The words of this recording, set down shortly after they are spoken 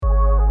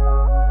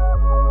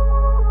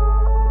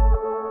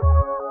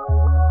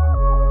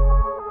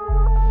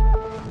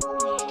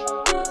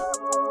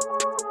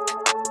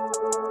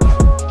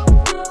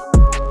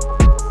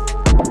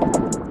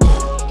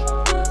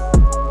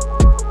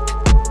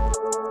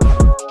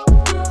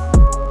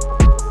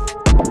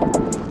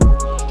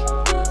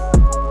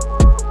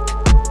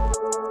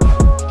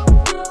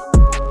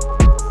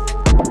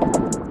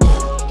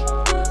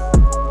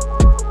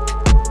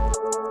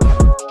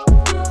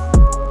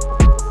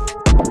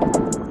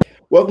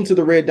Welcome to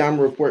the Red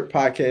Diamond Report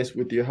podcast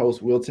with your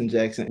host, Wilton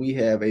Jackson. We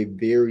have a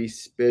very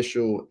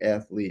special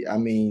athlete. I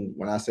mean,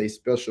 when I say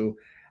special,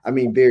 I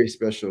mean very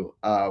special.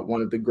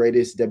 One of the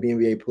greatest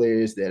WNBA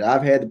players that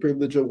I've had the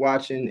privilege of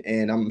watching,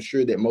 and I'm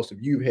sure that most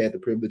of you have had the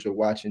privilege of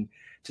watching.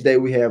 Today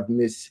we have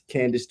Miss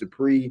Candice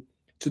Dupree,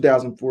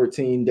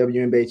 2014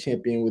 WNBA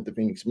champion with the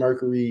Phoenix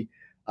Mercury,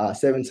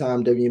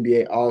 seven-time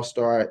WNBA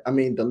All-Star. I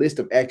mean, the list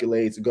of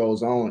accolades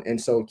goes on.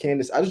 And so,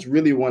 Candice, I just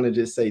really want to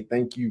just say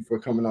thank you for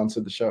coming on to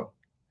the show.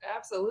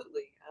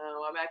 Absolutely.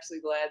 I'm actually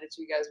glad that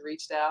you guys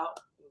reached out.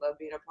 Love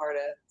being a part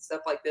of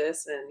stuff like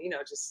this and,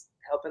 just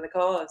helping the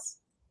cause.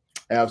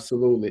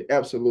 Absolutely,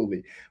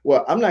 absolutely.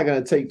 Well, I'm not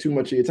going to take too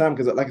much of your time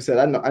because, like I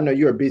said, I know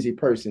you're a busy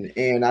person,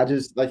 and I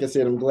just, like I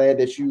said, I'm glad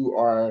that you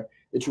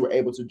were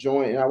able to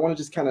join, and I want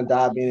to just kind of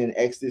dive in and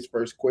ask this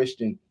first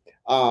question.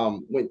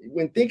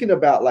 When thinking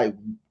about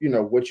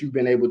what you've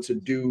been able to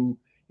do,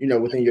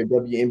 within your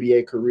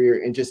WNBA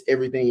career and just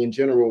everything in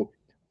general,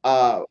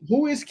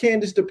 who is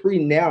Candice Dupree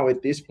now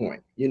at this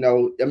point?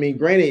 I mean,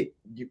 granted,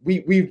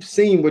 we've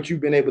seen what you've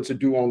been able to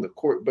do on the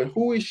court, but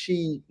who is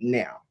she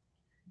now?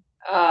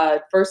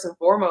 First and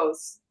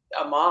foremost,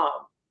 a mom.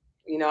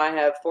 I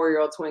have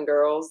 4-year-old twin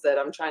girls that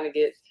I'm trying to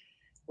get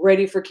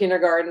ready for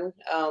kindergarten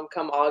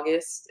come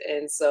August.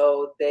 And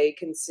so they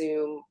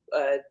consume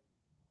a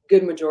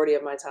good majority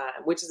of my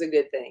time, which is a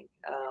good thing.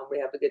 We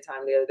have a good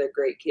time together. They're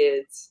great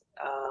kids.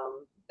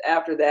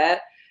 After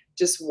that,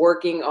 just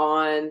working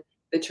on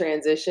the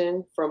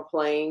transition from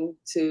playing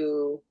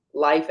to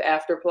life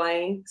after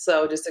playing.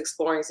 So just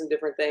exploring some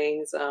different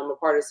things. I'm a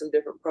part of some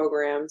different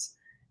programs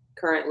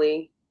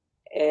currently.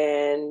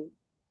 And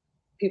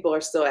people are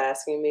still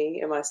asking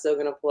me, am I still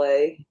going to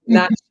play?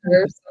 Not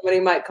sure. Somebody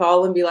might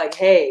call and be like,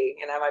 hey,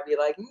 and I might be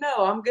like,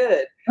 no, I'm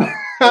good.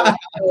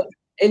 So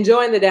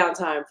enjoying the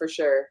downtime for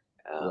sure.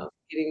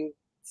 Getting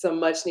some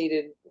much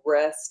needed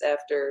rest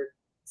after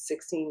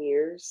 16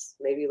 years,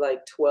 maybe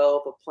like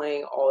 12 of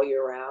playing all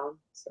year round.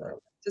 So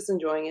just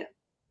enjoying it.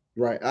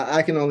 Right.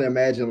 I can only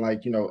imagine,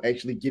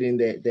 actually getting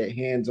that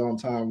hands-on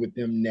time with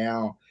them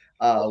now.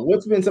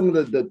 What's been some of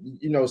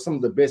some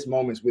of the best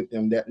moments with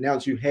them that now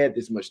that you had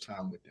this much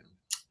time with them?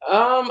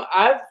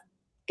 I've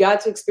got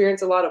to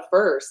experience a lot of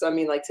firsts. I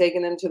mean, like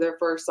taking them to their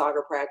first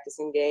soccer practice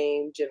and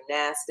game,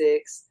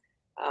 gymnastics.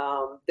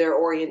 Their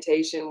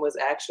orientation was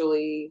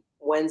actually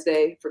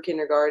Wednesday for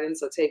kindergarten.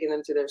 So taking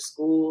them to their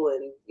school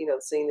and,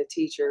 seeing the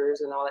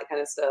teachers and all that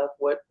kind of stuff,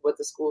 what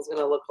the school's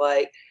going to look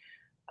like.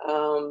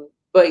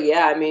 But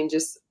yeah, I mean,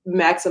 just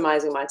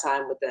maximizing my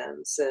time with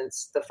them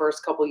since the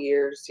first couple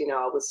years,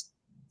 I was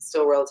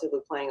still relatively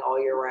playing all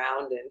year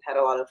round and had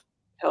a lot of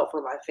help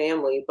from my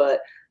family,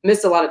 but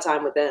missed a lot of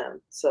time with them.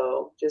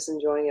 So just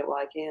enjoying it while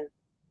I can.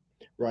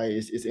 Right.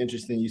 It's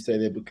interesting you say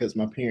that because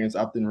my parents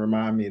often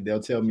remind me, they'll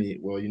tell me,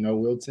 well,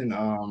 Wilton,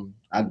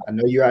 I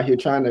know you're out here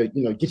trying to,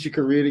 get your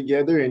career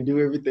together and do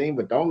everything,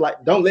 but don't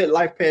let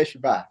life pass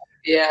you by.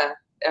 Yeah,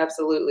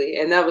 absolutely.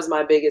 And that was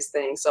my biggest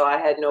thing. So I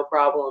had no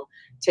problem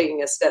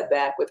taking a step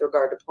back with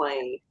regard to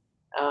playing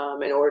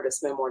in order to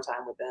spend more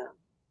time with them.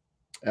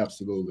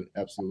 Absolutely.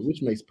 Absolutely.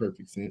 Which makes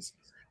perfect sense.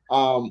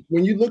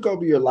 When you look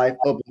over your life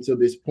up until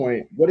this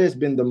point, what has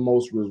been the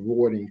most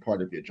rewarding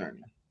part of your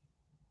journey?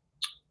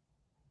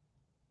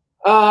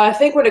 I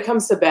think when it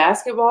comes to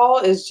basketball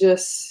is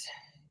just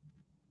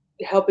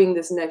helping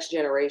this next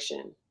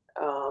generation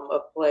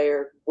of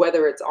player,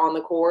 whether it's on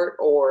the court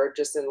or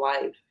just in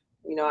life.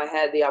 I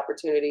had the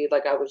opportunity,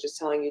 like I was just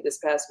telling you this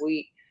past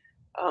week,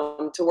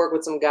 to work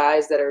with some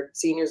guys that are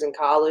seniors in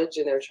college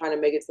and they're trying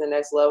to make it to the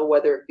next level,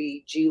 whether it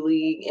be G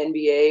League,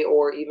 NBA,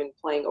 or even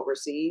playing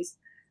overseas.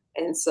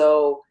 And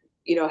so,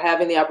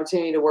 having the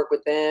opportunity to work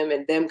with them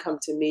and them come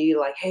to me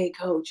like, hey,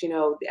 coach,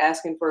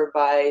 asking for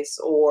advice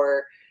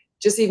or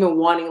just even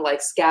wanting like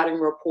scouting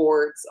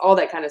reports, all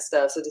that kind of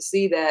stuff. So to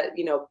see that,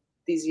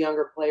 these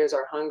younger players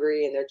are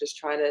hungry and they're just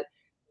trying to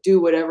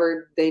do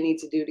whatever they need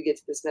to do to get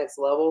to this next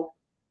level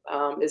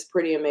is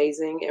pretty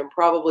amazing. And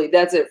probably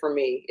that's it for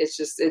me.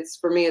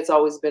 For me, it's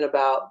always been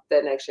about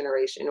that next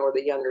generation or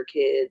the younger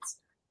kids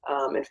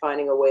and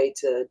finding a way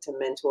to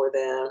mentor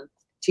them,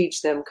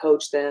 teach them,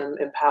 coach them,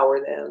 empower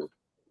them,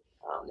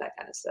 that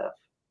kind of stuff.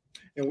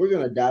 And we're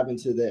going to dive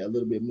into that a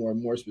little bit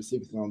more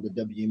specifically on the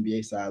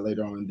WNBA side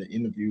later on in the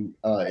interview,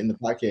 in the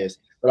podcast.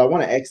 But I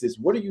want to ask this: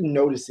 what are you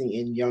noticing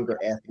in younger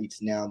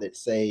athletes now that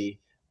say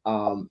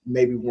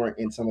maybe weren't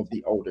in some of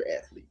the older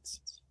athletes?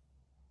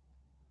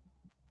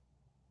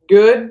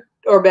 Good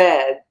or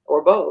bad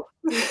or both?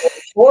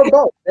 Or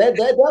both.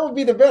 That would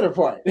be the better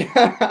part.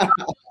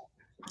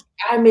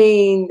 I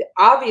mean,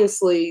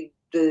 obviously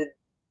the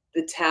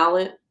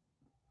talent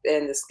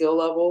and the skill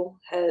level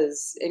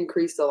has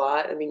increased a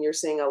lot. I mean, you're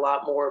seeing a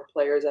lot more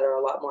players that are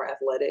a lot more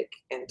athletic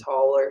and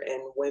taller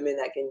and women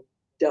that can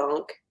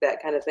dunk,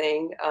 that kind of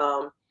thing.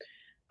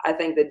 I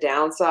think the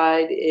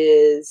downside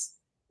is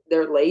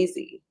they're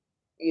lazy.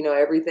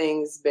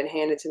 Everything's been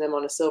handed to them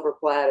on a silver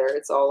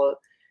platter.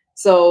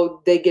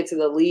 So they get to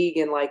the league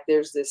and like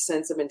there's this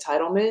sense of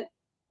entitlement.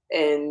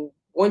 And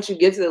once you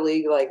get to the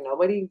league, like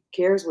nobody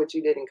cares what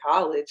you did in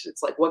college.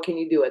 It's like, what can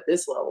you do at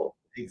this level?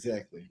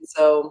 Exactly.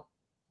 So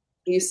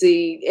you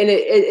see, and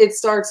it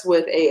starts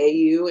with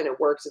AAU and it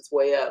works its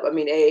way up. I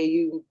mean,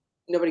 AAU,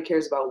 nobody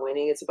cares about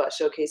winning. It's about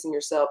showcasing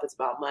yourself. It's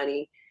about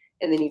money.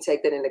 And then you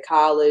take that into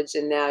college,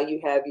 and now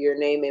you have your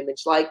name,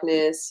 image,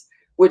 likeness,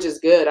 which is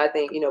good. I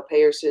think,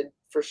 players should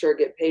for sure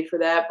get paid for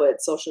that,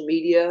 but social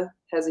media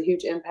has a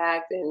huge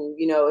impact. And,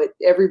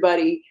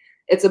 everybody,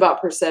 it's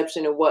about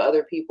perception of what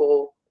other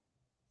people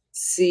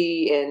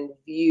see and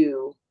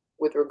view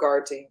with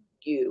regard to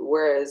you.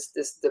 Whereas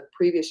the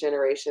previous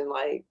generation,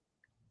 like,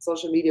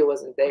 social media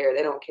wasn't there.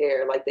 They don't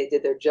care. Like, they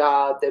did their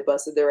job. They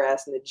busted their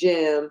ass in the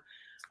gym.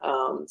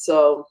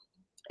 So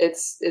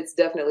it's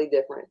definitely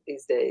different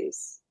these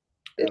days.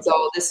 It's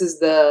all, this is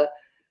the,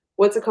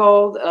 what's it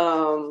called?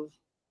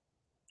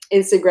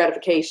 Instant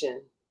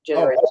gratification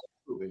generation. Oh,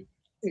 absolutely.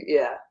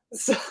 Yeah.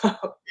 So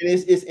And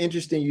it's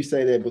interesting you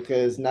say that,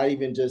 because not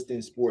even just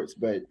in sports,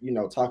 but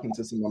talking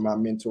to some of my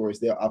mentors,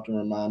 they'll often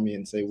remind me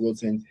and say,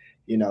 Wilton,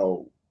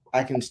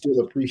 I can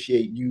still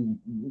appreciate you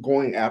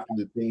going after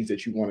the things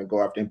that you want to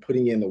go after and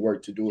putting in the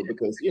work to do it,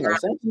 because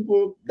some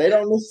people, they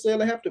don't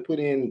necessarily have to put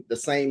in the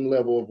same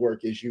level of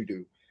work as you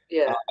do.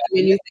 Yeah. I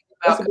mean, you think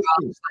about college,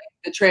 like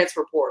the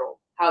transfer portal,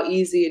 how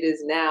easy it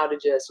is now to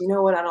just, you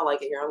know what, I don't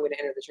like it here, I'm going to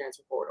enter the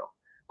transfer portal.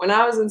 When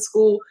I was in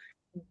school,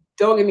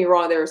 don't get me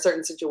wrong, there are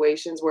certain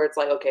situations where it's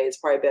like, okay, it's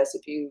probably best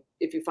if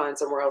you find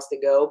somewhere else to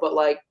go. But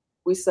like,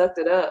 we sucked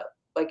it up.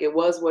 Like, it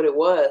was what it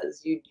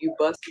was. You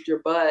busted your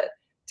butt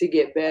to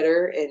get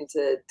better and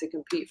to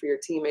compete for your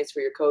teammates,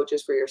 for your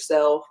coaches, for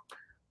yourself.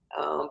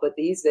 But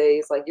these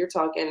days, like, you're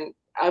talking,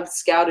 I've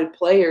scouted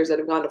players that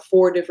have gone to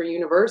 4 different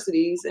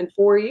universities in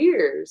 4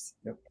 years.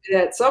 Yep.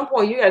 And at some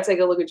point, you got to take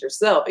a look at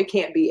yourself. It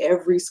can't be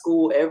every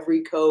school,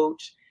 every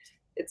coach.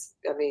 It's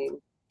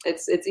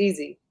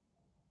easy.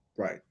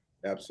 Right.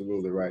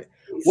 Absolutely right.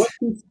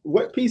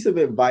 What piece of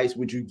advice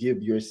would you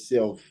give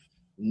yourself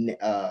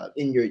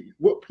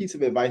what piece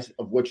of advice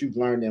of what you've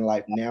learned in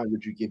life now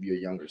would you give your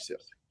younger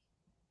self?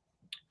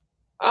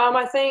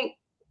 I think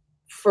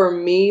for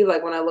me,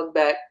 like, when I look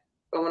back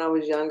when I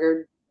was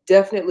younger,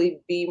 definitely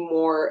be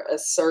more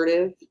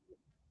assertive.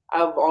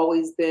 I've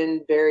always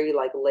been very,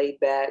 like, laid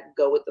back,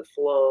 go with the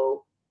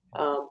flow,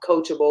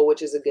 coachable,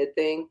 which is a good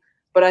thing.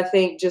 But I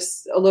think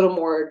just a little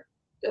more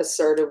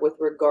assertive with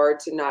regard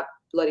to not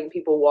letting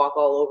people walk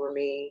all over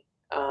me,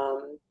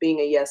 being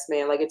a yes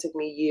man. Like, it took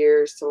me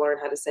years to learn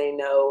how to say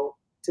no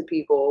to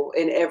people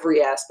in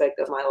every aspect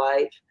of my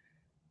life.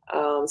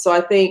 So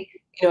I think,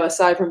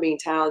 aside from being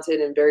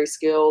talented and very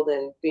skilled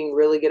and being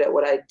really good at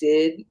what I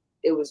did,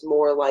 it was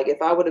more like, if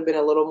I would have been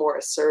a little more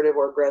assertive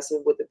or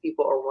aggressive with the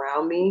people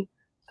around me,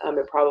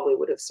 it probably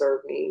would have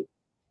served me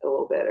a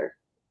little better.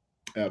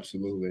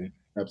 Absolutely.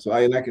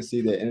 And I can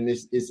see that. And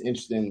it's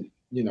interesting,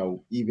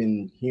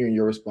 even hearing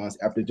your response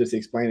after just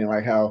explaining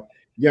like how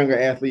younger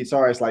athletes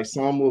are. It's like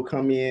some will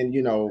come in,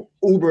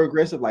 uber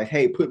aggressive, like,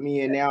 hey, put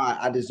me in now.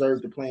 I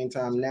deserve the playing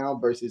time now,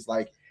 versus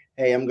like,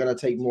 hey, I'm gonna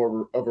take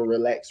more of a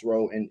relaxed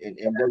role and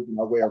work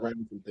my way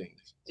around some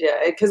things. Yeah,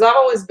 because I've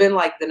always been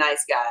like the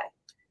nice guy.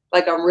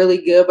 Like, I'm really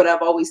good, but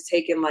I've always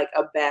taken like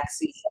a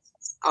backseat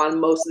on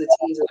most of the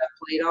teams that I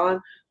played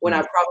on, when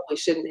I probably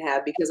shouldn't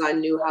have, because I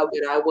knew how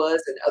good I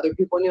was and other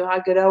people knew how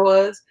good I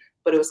was.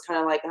 But it was kind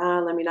of like,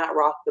 let me not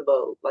rock the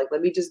boat. Like,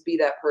 let me just be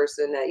that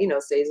person that,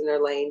 stays in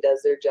their lane,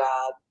 does their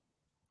job,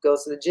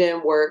 goes to the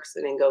gym, works,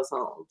 and then goes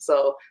home.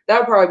 So that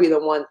would probably be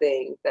the one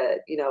thing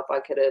that, if I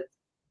could have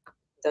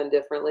done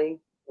differently,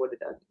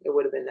 it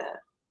would have been that.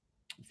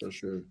 For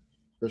sure.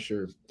 For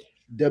sure.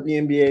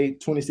 WNBA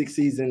 26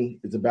 season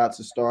is about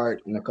to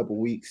start in a couple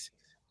weeks.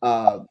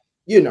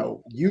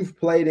 You've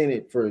played in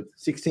it for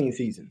 16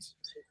 seasons.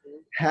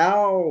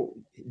 How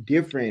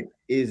different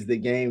is the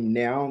game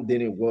now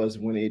than it was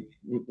when it,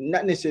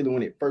 not necessarily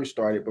when it first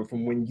started, but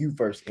from when you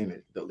first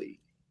entered the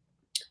league?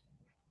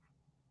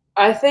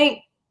 I think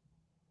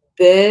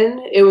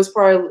then it was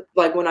probably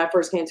like, when I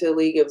first came to the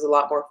league, it was a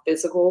lot more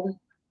physical.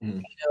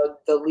 Mm-hmm.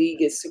 The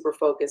league is super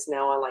focused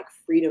now on like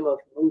freedom of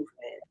movement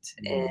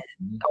and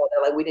all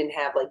that. Like, we didn't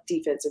have like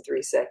defense in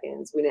 3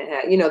 seconds. We didn't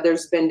have,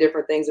 there's been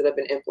different things that have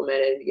been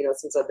implemented,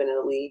 since I've been in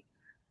the league.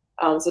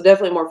 So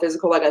definitely more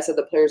physical. Like I said,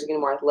 the players are getting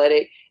more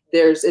athletic.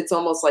 It's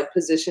almost like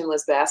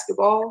positionless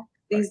basketball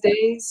these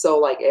days. So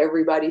like,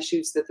 everybody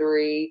shoots the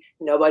 3.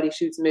 Nobody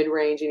shoots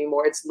mid-range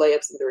anymore. It's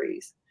layups and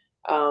threes.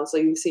 So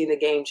you've seen the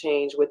game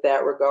change with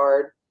that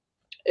regard.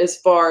 As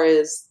far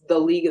as the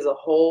league as a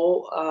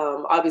whole,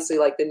 obviously,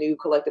 like, the new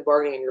collective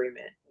bargaining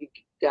agreement, you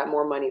got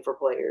more money for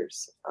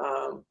players.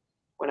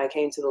 When I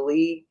came to the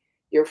league,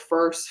 your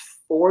first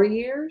 4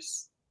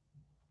 years,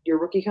 your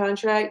rookie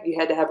contract, you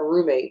had to have a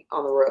roommate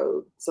on the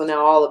road. So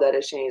now all of that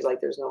has changed. Like,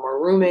 there's no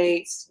more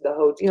roommates. The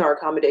whole, our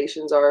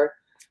accommodations are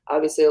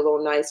obviously a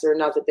little nicer.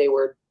 Not that they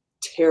were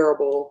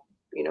terrible,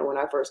 when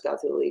I first got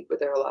to the league, but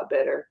they're a lot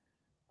better.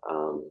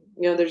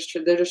 They're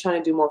just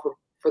trying to do more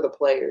for the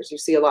players. You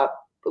see a lot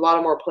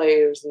of more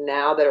players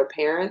now that are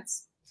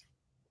parents.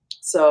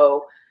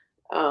 So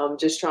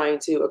just trying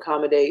to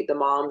accommodate the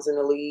moms in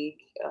the league,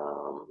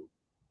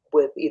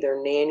 with either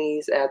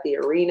nannies at the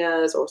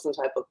arenas or some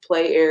type of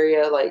play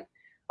area. Like,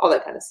 all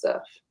that kind of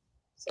stuff.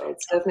 So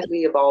it's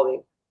definitely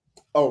evolving.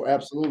 Oh,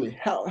 absolutely.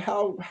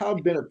 How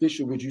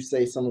beneficial would you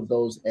say some of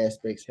those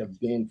aspects have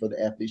been for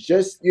the athletes?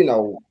 Just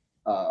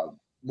uh,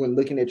 when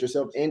looking at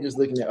yourself and just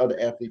looking at other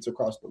athletes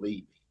across the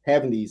league,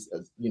 having these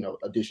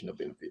additional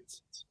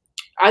benefits.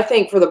 I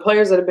think for the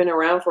players that have been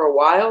around for a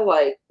while,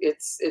 like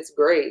it's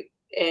great,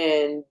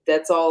 and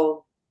that's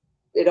all.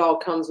 It all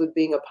comes with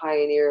being a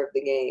pioneer of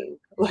the game.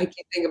 Like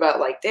you think about,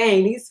 like,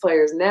 dang, these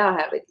players now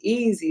have it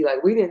easy.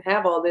 Like we didn't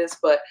have all this,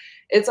 but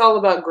it's all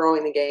about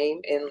growing the game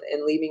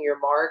and leaving your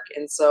mark.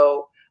 And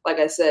so, like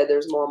I said,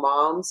 there's more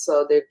moms,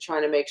 so they're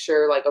trying to make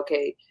sure, like,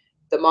 okay,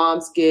 the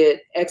moms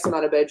get X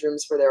amount of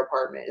bedrooms for their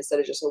apartment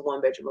instead of just a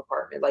 1-bedroom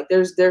apartment. Like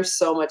there's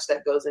so much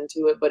that goes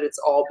into it, but it's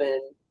all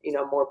been,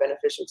 more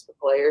beneficial to the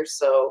players.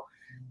 So,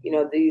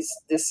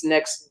 this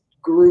next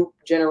group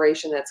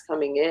generation that's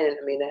coming in,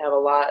 I mean,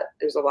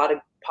 there's a lot of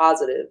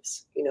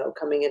positives,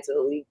 coming into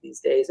the league these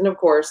days. And of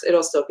course,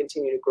 it'll still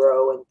continue to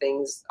grow, and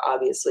things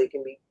obviously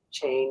can be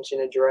changed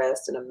and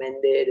addressed and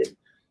amended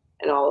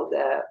and all of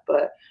that.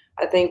 But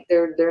I think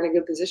they're in a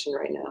good position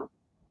right now.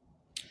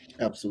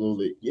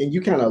 Absolutely. And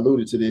you kind of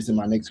alluded to this in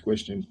my next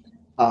question.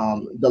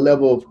 The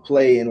level of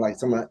play and like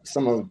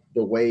some of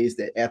the ways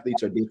that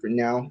athletes are different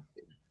now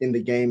in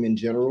the game in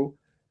general.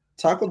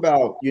 Talk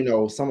about,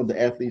 some of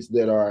the athletes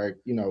that are,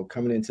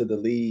 coming into the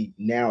league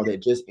now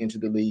that just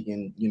entered the league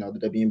in,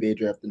 the WNBA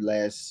draft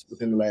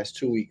within the last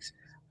 2 weeks.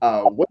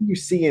 What do you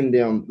see in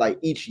them like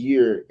each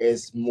year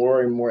as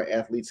more and more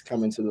athletes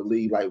come into the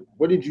league? Like,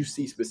 what did you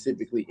see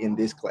specifically in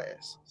this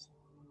class?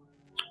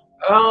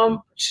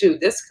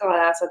 This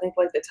class, I think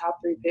like the top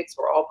 3 picks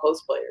were all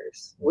post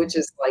players, which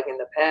is like in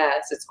the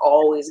past, it's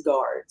always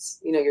guards.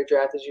 Your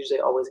draft is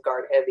usually always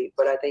guard heavy,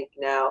 but I think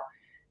now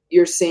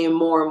you're seeing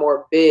more and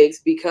more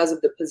bigs because of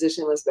the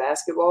positionless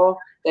basketball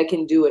that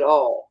can do it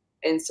all.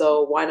 And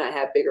so why not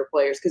have bigger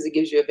players? Because it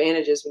gives you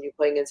advantages when you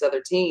play against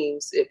other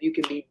teams. If you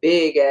can be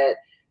big at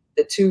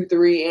the 2,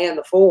 3, and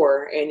the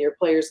 4, and your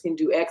players can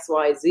do X,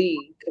 Y,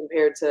 Z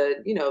compared to,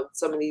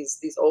 some of these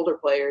older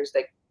players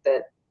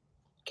that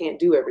can't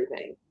do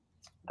everything.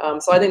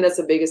 So I think that's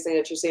the biggest thing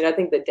that you're seeing. I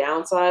think the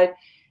downside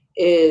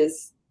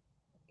is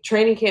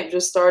training camp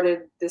just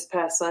started this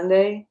past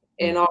Sunday,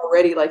 and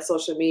already like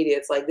social media,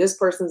 it's like this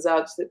person's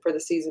out for the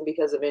season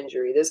because of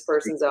injury. This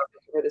person's out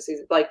for the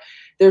season. Like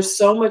there's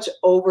so much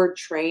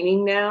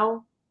overtraining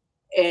now,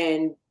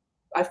 and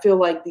I feel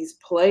like these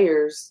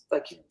players,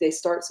 like they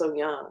start so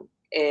young.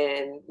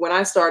 And when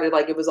I started,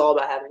 like it was all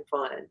about having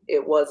fun.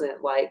 It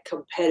wasn't like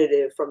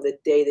competitive from the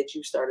day that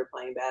you started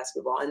playing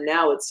basketball. And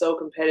now it's so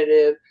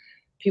competitive.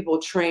 People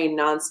train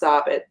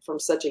nonstop from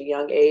such a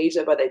young age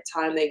that by the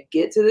time they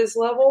get to this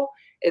level,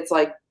 it's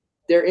like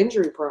they're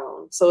injury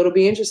prone. So it'll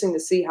be interesting to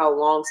see how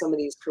long some of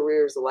these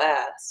careers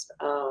last,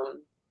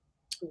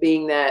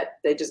 being that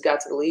they just got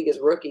to the league as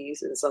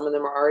rookies and some of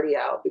them are already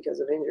out because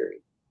of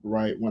injury.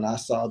 Right. When I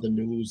saw the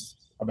news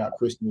about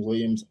Kristen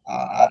Williams,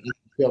 I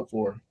felt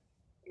for her.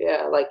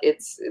 Yeah, like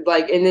it's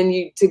like, and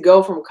then to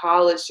go from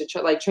college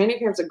to like training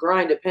camp's a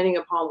grind depending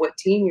upon what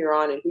team you're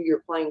on and who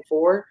you're playing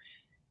for.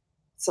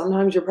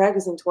 Sometimes you're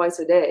practicing twice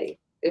a day.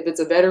 If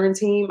it's a veteran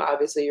team,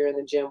 obviously you're in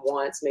the gym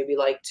once, maybe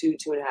like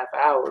 2.5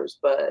 hours,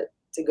 but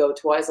to go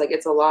twice, like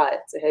it's a lot.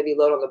 It's a heavy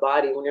load on the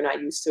body when you're not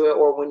used to it,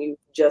 or when you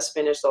just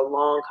finished a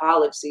long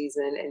college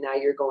season and now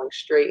you're going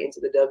straight into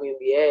the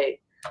WNBA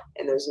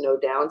and there's no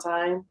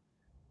downtime.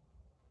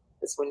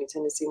 That's when you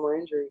tend to see more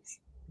injuries.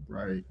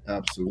 Right.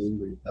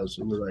 Absolutely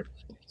right.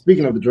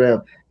 Speaking of the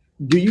draft,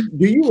 do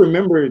you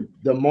remember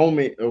the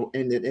moment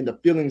and the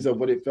feelings of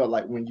what it felt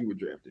like when you were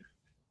drafted?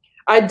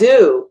 I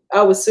do.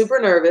 I was super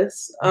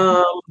nervous.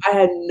 I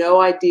had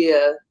no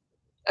idea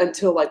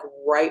until like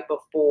right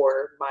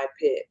before my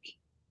pick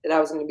that I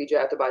was going to be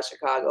drafted by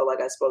Chicago.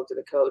 Like I spoke to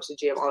the coach, the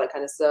GM, all that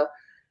kind of stuff.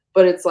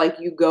 But it's like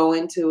you go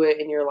into it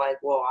and you're like,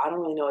 well, I don't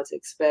really know what to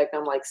expect.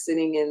 I'm like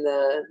sitting in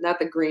not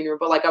the green room,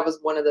 but like I was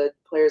one of the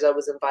players I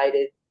was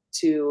invited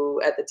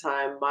to at the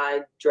time.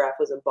 My draft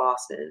was in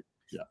Boston.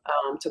 Yeah.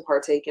 To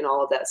partake in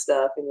all of that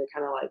stuff. And you're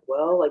kind of like,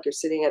 well, like you're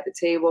sitting at the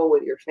table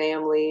with your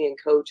family and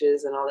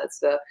coaches and all that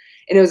stuff.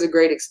 And it was a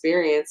great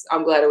experience.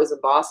 I'm glad it was in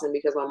Boston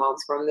because my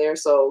mom's from there.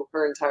 So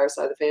her entire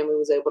side of the family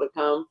was able to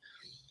come.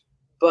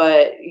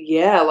 But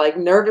yeah, like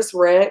nervous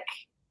wreck.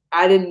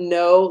 I didn't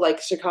know, like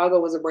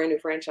Chicago was a brand new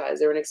franchise.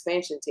 They're an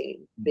expansion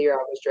team the year I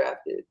was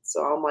drafted.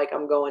 So I'm like,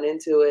 I'm going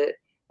into it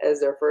as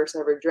their first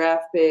ever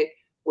draft pick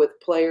with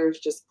players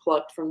just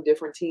plucked from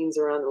different teams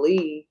around the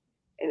league.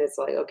 And it's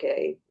like,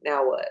 okay,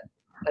 now what?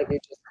 Like you're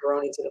just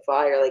thrown into the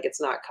fire. Like it's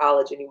not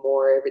college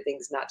anymore.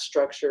 Everything's not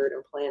structured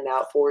and planned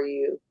out for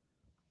you.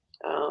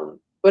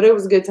 But it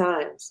was good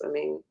times. I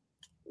mean,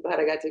 glad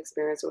I got to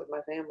experience it with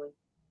my family.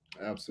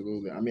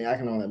 Absolutely. I mean, I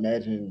can only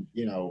imagine,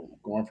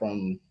 going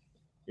from,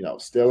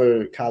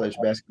 stellar college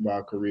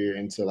basketball career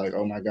into like,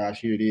 oh my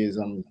gosh, here it is.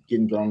 I'm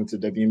getting thrown into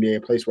WNBA,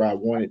 a place where I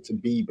wanted to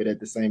be. But at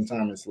the same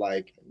time, it's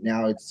like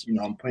now it's,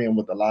 I'm playing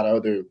with a lot of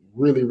other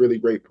really, really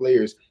great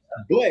players.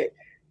 But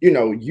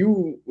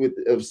you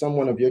with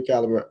someone of your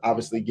caliber,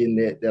 obviously getting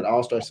that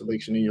All-Star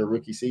selection in your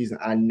rookie season,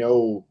 I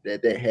know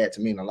that had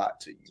to mean a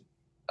lot to you.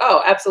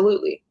 Oh,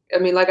 absolutely. I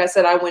mean, like I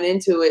said, I went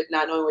into it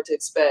not knowing what to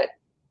expect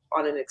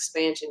on an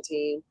expansion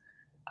team.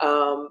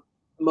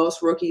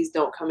 Most rookies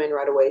don't come in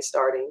right away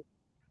starting.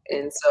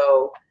 And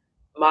so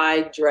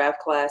my draft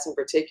class in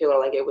particular,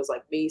 like it was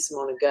like me,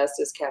 Simone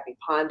Augustus, Kathy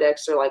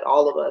Pondexter, like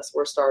all of us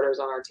were starters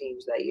on our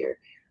teams that year.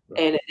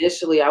 Right. And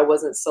initially I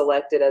wasn't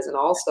selected as an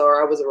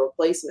all-star. I was a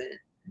replacement.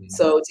 Mm-hmm.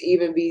 So to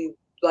even be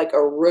like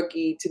a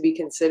rookie, to be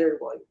considered,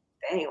 like,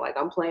 dang, like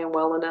I'm playing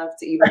well enough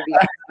to even be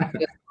a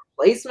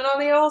replacement on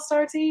the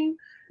all-star team.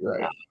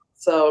 Right.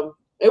 So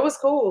it was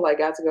cool. I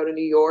got to go to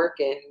New York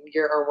and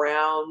you're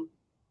around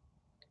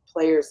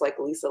players like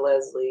Lisa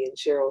Leslie and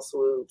Cheryl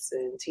Swoops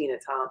and Tina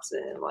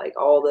Thompson, like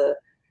all the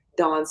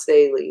Dawn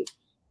Staley.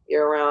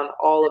 You're around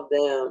all of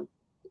them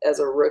as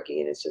a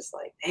rookie, and it's just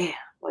like, damn,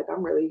 like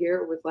I'm really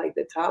here with like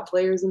the top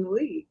players in the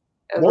league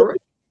as a rookie.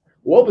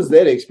 What was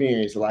that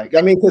experience like?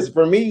 I mean, because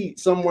for me,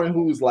 someone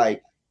who's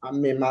like,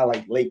 I'm in my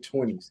like late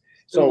 20s,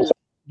 so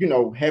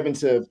having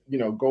to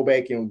go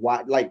back and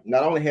watch, like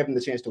not only having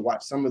the chance to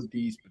watch some of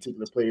these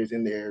particular players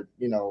in their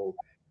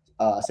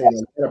saying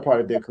the better part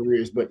of their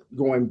careers, but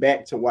going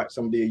back to watch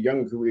some of their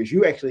younger careers,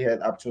 you actually had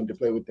the opportunity to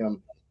play with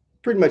them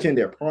pretty much in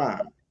their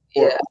prime.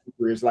 Yeah.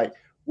 Careers. Like,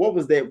 what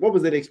was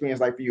that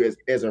experience like for you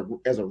as a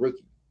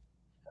rookie?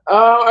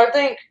 I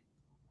think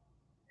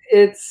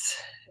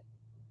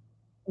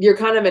you're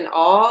kind of in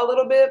awe a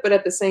little bit, but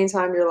at the same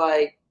time, you're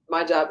like,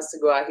 my job is to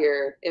go out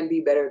here and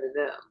be better than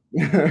them.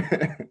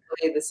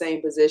 Play the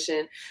same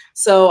position.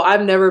 So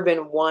I've never been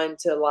one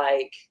to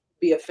like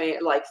be a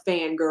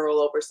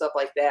fangirl over stuff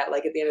like that.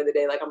 Like at the end of the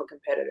day, like I'm a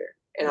competitor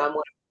and I want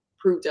to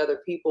prove to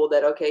other people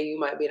that, okay, you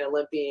might be an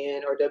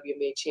Olympian or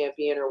WNBA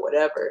champion or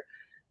whatever,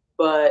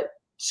 but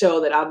show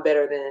that I'm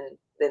better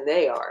than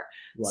they are.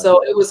 Right.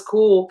 So it was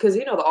cool because,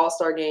 the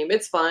All-Star game,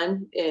 it's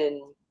fun and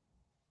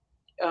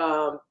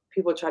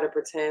people try to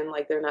pretend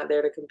like they're not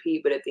there to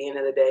compete. But at the end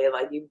of the day,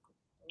 like you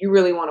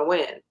really want to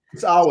win.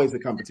 It's always a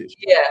competition.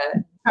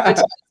 Yeah. But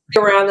you be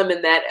around them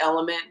in that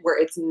element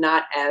where it's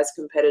not as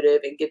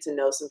competitive and get to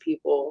know some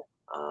people.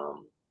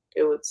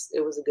 It was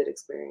a good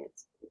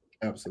experience.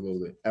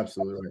 Absolutely.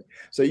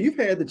 So you've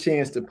had the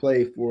chance to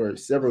play for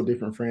several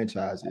different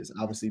franchises.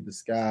 Obviously, the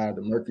Sky,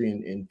 the Mercury,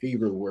 and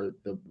Fever were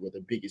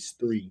the biggest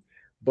three.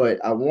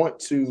 But I want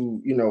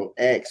to,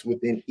 ask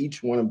within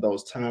each one of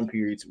those time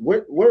periods,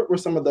 what were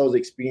some of those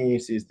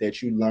experiences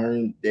that you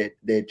learned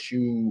that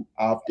you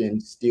often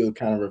still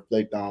kind of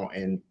reflect on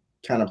and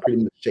kind of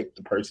pretty much shape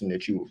the person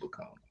that you will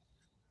become?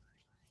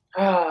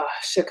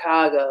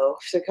 Chicago.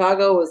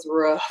 Chicago was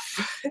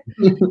rough.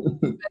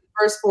 The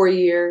first 4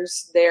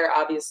 years there,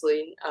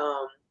 obviously,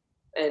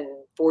 and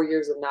 4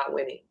 years of not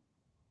winning.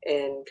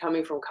 And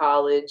coming from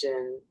college,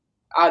 and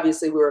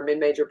obviously we were a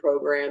mid-major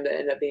program that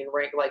ended up being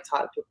ranked like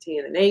top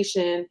 15 in the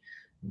nation,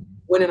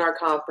 winning our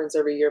conference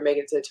every year,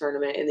 making it to the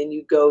tournament, and then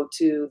you go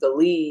to the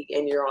league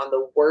and you're on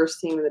the worst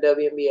team in the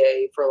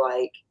WNBA for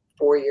like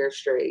 4 years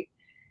straight.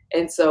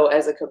 And so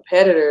as a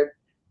competitor,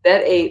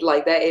 that ate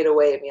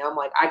away at me. I'm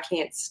like, I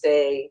can't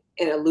stay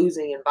in a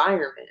losing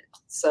environment.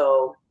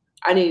 So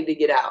I needed to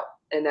get out.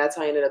 And that's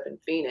how I ended up in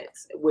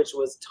Phoenix, which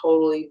was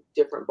totally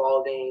different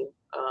ball game.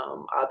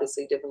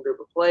 Obviously different group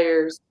of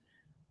players.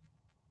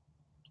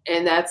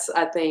 And that's,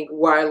 I think,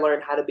 where I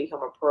learned how to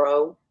become a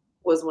pro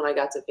was when I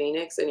got to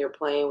Phoenix and you're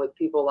playing with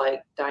people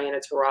like Diana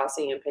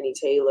Taurasi and Penny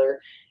Taylor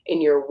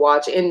and you're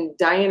watching. And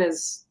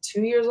Diana's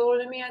 2 years older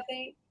than me, I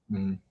think.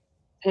 Mm-hmm.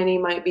 Penny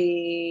might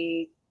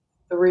be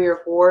 3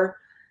 or 4.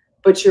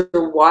 But you're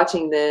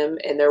watching them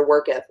and their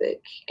work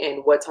ethic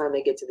and what time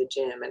they get to the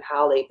gym and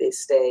how late they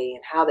stay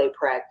and how they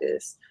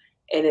practice.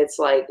 And it's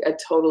like a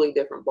totally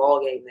different ball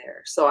game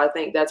there. So I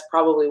think that's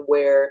probably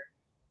where,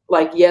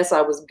 like, yes, I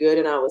was good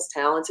and I was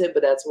talented,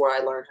 but that's where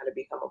I learned how to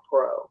become a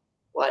pro.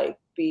 Like,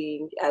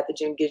 being at the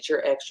gym, get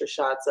your extra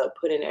shots up,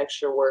 put in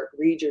extra work,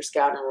 read your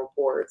scouting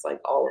reports,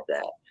 like all of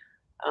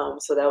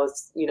that. So that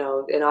was,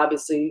 and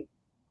obviously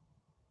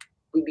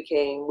we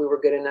were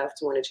good enough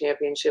to win a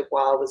championship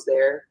while I was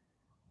there.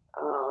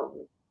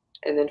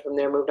 And then from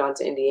there moved on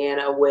to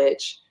Indiana,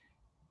 which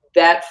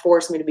that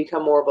forced me to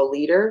become more of a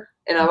leader.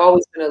 And I've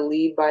always been a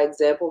lead by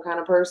example kind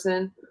of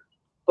person,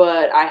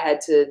 but I had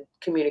to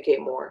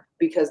communicate more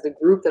because the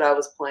group that I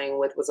was playing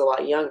with was a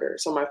lot younger.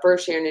 So my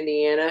first year in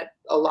Indiana,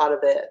 a lot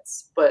of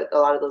vets, but a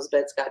lot of those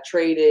vets got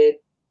traded,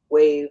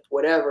 waived,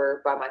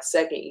 whatever, by my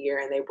second year,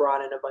 and they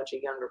brought in a bunch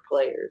of younger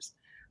players.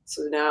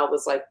 So now it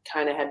was like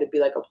kind of had to be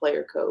like a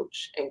player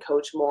coach and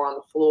coach more on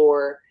the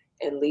floor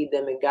and lead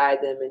them and guide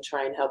them and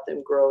try and help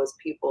them grow as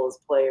people, as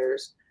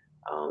players.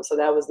 So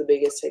that was the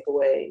biggest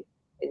takeaway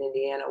in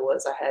Indiana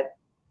was I had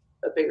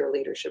a bigger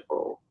leadership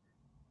role.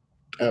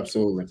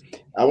 Absolutely.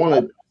 I want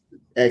to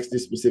ask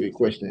this specific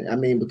question. I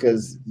mean,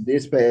 because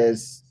this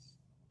past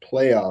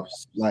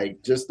playoffs,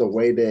 like just the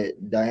way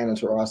that Diana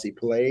Taurasi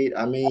played,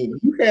 I mean,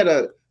 you had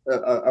a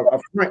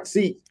front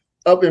seat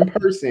up in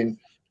person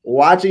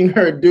watching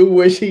her do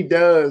what she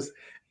does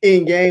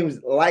in games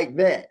like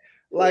that.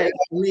 Like,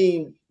 I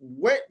mean,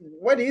 what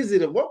is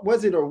it? What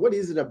was it, or what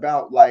is it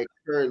about like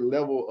her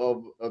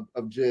level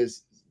of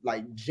just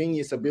like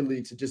genius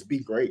ability to just be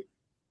great?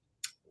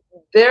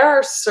 There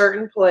are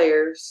certain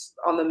players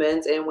on the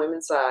men's and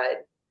women's side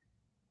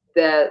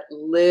that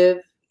live,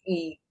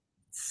 eat,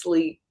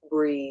 sleep,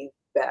 breathe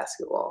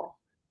basketball,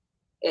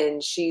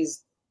 and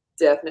she's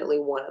definitely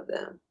one of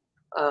them.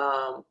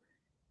 Um,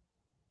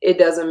 it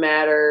doesn't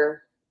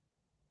matter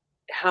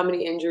how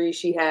many injuries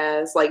she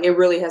has. Like, it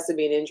really has to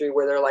be an injury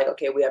where they're like,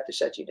 okay, we have to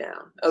shut you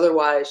down.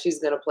 Otherwise, she's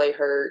going to play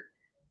hurt,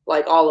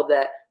 like all of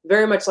that.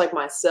 Very much like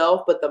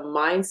myself, but the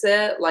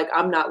mindset, like,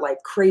 I'm not like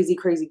crazy,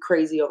 crazy,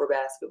 crazy over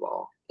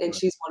basketball. And Right.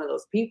 she's one of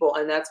those people.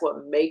 And that's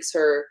what makes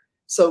her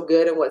so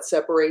good and what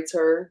separates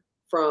her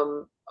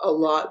from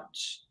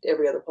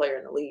every other player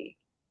in the league.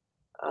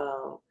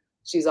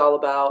 She's all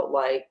about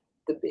like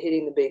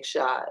hitting the big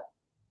shot,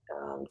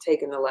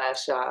 taking the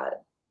last shot.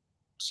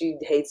 She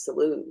hates to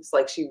lose.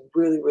 Like, she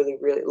really, really,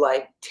 really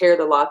like tear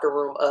the locker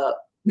room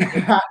up.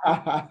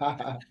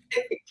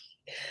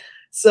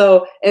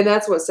 So, and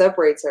that's what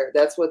separates her.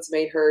 That's what's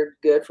made her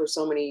good for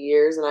so many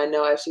years. And I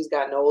know as she's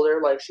gotten older,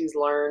 like, she's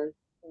learned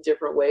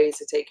different ways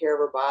to take care of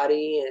her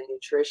body and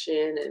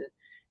nutrition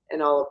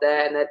and all of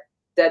that. And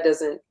that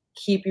doesn't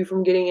keep you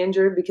from getting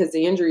injured, because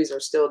the injuries are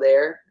still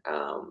there.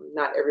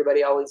 Not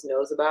everybody always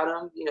knows about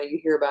them. You know, you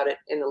hear about it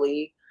in the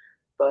league,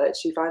 but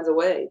she finds a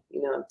way,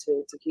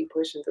 to keep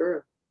pushing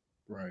through.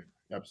 Right.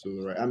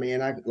 Absolutely right. I mean,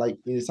 and I like,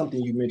 it's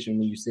something you mentioned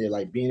when you said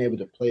like being able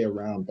to play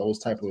around those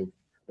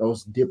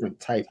different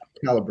type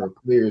caliber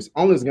players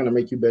only is going to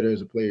make you better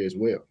as a player as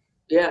well.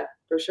 Yeah,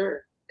 for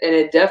sure. And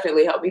it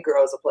definitely helped me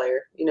grow as a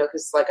player,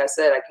 because like I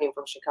said, I came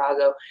from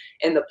Chicago,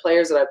 and the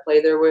players that I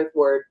played there with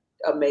were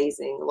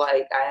amazing.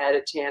 Like, I had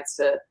a chance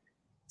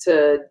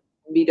to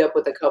meet up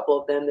with a couple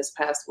of them this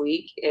past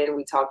week, and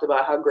we talked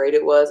about how great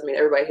it was. I mean,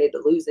 everybody hated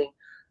the losing,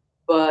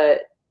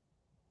 but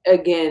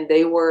again,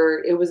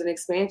 it was an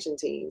expansion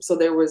team. So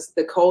there was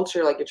the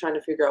culture, like, you're trying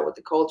to figure out what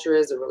the culture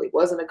is. There really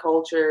wasn't a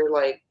culture,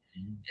 like,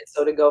 and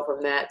so to go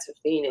from that to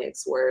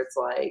Phoenix, where it's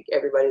like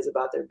everybody's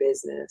about their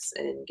business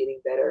and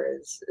getting better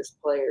as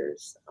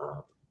players,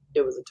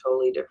 it was a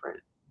totally different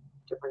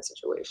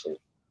situation.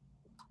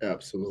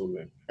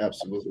 Absolutely.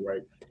 Absolutely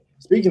right.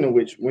 Speaking of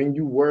which, when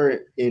you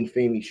were in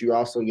Phoenix, you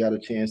also got a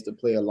chance to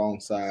play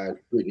alongside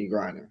Brittney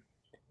Griner.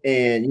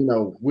 And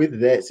with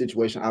that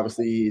situation,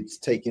 obviously it's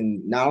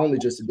taken not only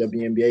just the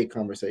WNBA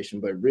conversation,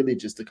 but really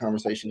just the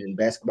conversation in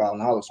basketball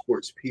and all of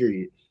sports,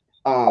 period.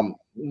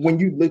 When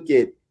you look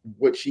at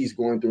what she's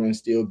going through and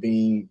still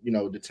being,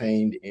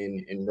 detained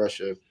in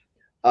Russia,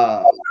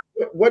 uh,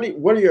 what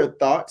are your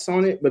thoughts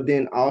on it? But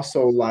then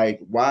also, like,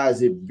 why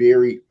is it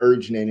very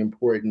urgent and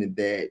important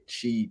that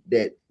she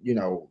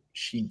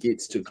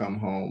gets to come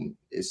home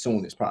as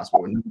soon as possible,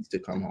 or needs to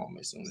come home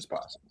as soon as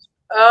possible?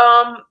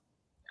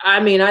 I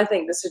mean, I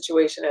think the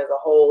situation as a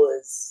whole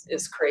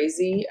is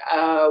crazy.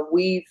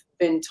 We've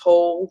been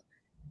told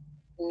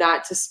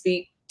not to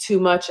speak too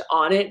much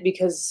on it,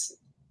 because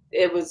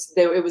it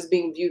was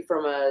being viewed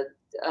from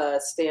a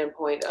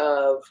standpoint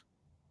of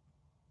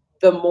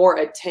the more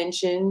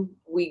attention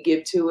we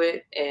give to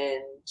it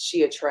and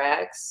she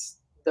attracts,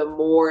 the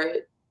more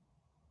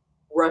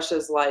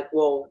Russia's like,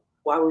 well,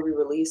 why would we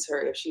release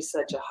her if she's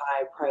such a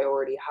high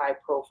priority, high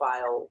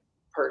profile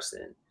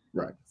person?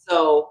 Right.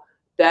 So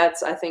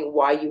that's, I think,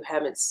 why you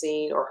haven't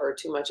seen or heard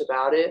too much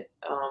about it,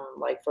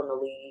 like from the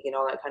league and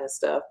all that kind of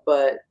stuff.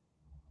 But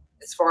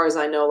as far as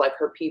I know, like,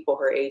 her people,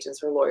 her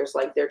agents, her lawyers,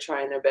 like, they're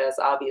trying their best.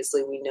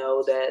 Obviously, we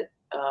know that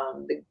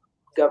the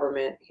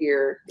government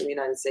here in the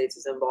United States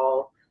is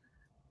involved,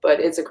 but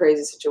it's a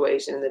crazy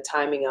situation. And the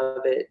timing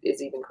of it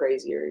is even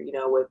crazier,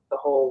 with the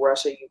whole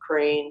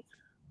Russia-Ukraine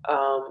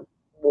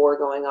war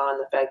going on,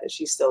 the fact that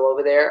she's still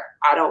over there.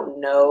 I don't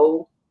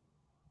know.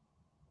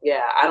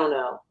 Yeah, I don't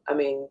know. I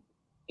mean,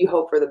 you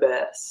hope for the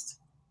best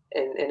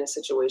in a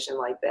situation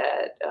like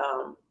that.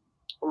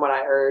 From what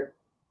I heard,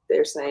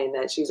 they're saying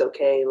that she's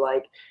okay,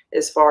 like,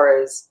 as far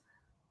as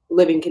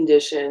living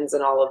conditions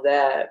and all of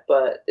that,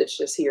 but it's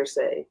just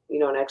hearsay. You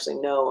don't actually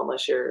know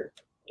unless you're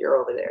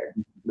over there.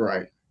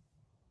 Right.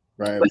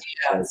 But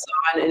yeah,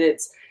 so, and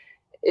it's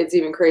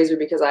even crazier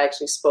because I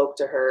actually spoke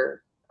to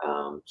her.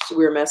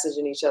 We were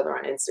messaging each other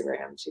on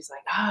Instagram. She's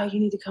like, you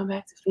need to come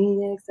back to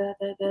Phoenix. Da,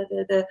 da, da,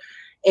 da, da.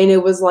 And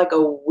it was like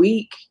a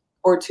week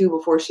or two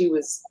before she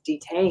was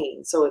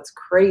detained. So it's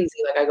crazy.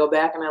 Like, I go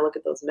back and I look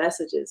at those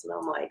messages and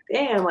I'm like,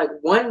 damn, like,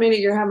 1 minute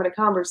you're having a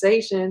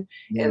conversation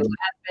and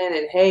laughing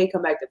and, hey,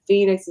 come back to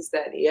Phoenix, this,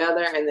 that, and the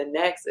other. And the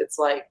next, it's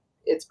like,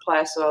 it's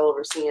plastered all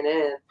over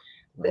CNN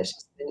that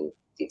she's been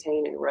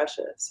detained in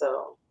Russia.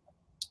 So,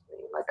 I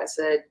mean, like I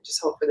said,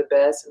 just hope for the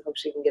best and hope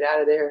she can get out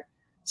of there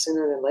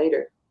sooner than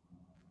later.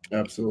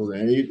 Absolutely.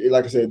 And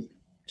like I said,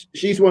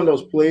 she's one of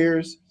those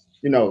players,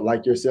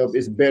 like yourself,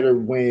 it's better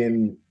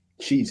when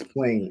she's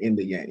playing in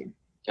the game.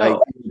 Like,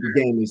 the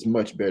game is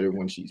much better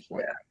when she's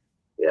playing.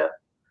 Yeah.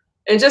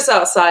 And just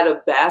outside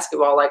of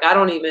basketball, like, I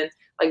don't even,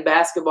 like,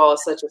 basketball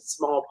is such a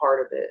small part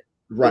of it.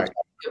 Right.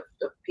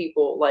 Of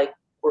people, like,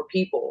 we're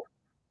people.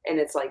 And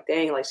it's like,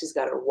 dang, like she's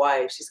got her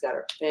wife, she's got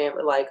her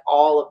family, like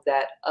all of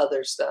that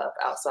other stuff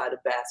outside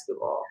of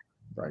basketball.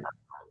 Right.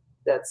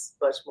 That's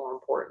much more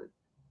important.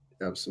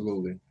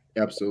 Absolutely.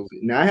 Absolutely.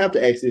 Now I have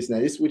to ask this. Now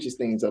this switches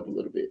things up a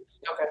little bit.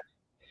 Okay.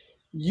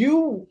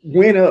 You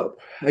went up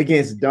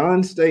against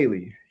Don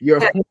Staley, your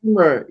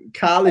former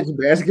college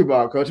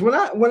basketball coach. When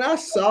I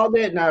saw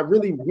that and I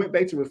really went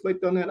back to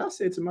reflect on that, I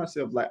said to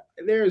myself, like,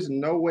 there's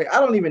no way. I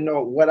don't even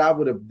know what I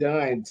would have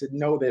done to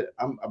know that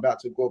I'm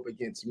about to go up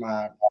against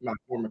my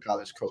former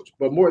college coach.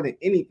 But more than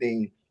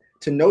anything,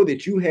 to know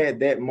that you had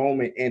that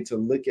moment and to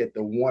look at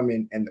the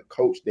woman and the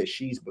coach that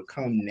she's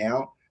become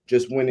now,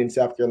 just winning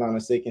South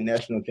Carolina's second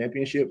national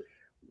championship.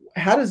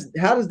 How does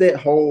that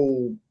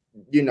whole,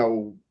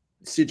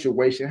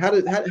 situation, how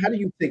do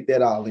you take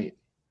that all in?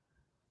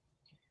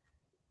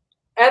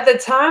 At the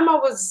time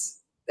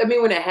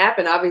when it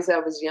happened, obviously I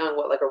was young,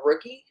 like a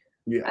rookie?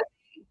 Yeah.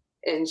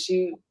 And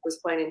she was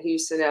playing in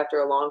Houston after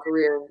a long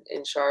career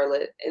in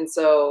Charlotte. And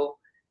so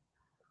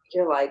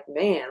you're like,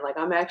 man, like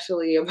I'm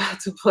actually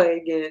about to play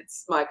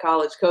against my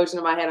college coach. And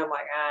in my head, I'm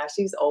like,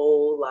 she's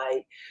old.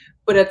 Like,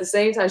 but at the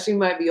same time, she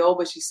might be old,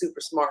 but she's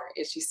super smart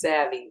and she's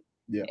savvy.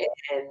 Yeah.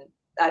 And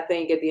I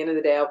think at the end of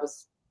the day, I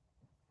was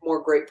more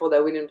grateful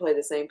that we didn't play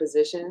the same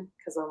position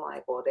because I'm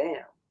like, well,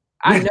 damn,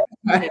 I know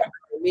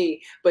for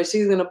me, but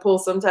she's gonna pull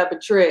some type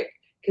of trick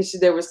because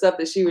there was stuff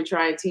that she would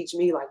try and teach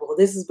me, like, well,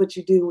 this is what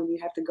you do when you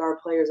have to guard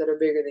players that are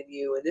bigger than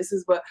you, and this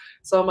is what.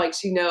 So I'm like,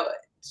 she knows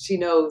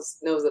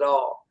it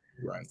all.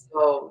 Right.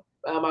 So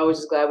I was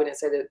just glad we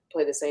didn't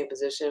play the same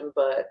position,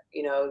 but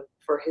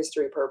for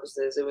history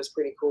purposes, it was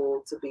pretty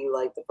cool to be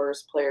like the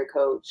first player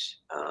coach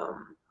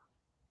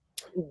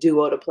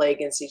duo to play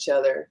against each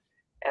other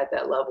at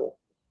that level.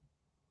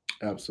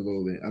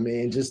 Absolutely. I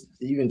mean, just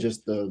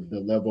the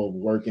level of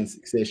work and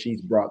success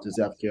she's brought to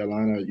South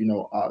Carolina,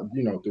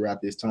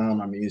 throughout this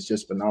time. I mean, it's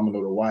just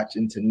phenomenal to watch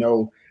and to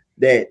know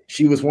that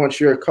she was once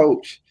your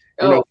coach.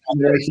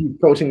 She's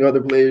coaching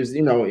other players,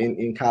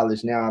 in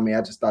college now. I mean,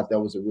 I just thought that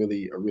was a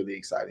really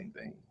exciting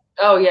thing.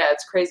 Oh yeah,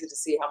 it's crazy to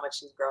see how much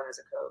she's grown as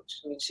a coach.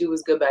 I mean, she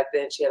was good back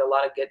then. She had a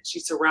lot of she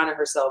surrounded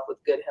herself with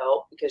good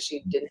help because she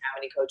didn't have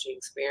any coaching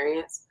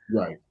experience.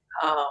 Right.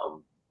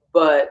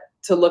 But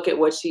to look at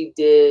what she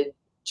did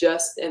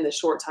just in the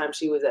short time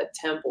she was at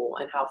Temple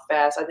and how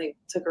fast, I think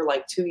it took her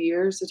like 2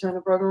 years to turn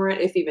the program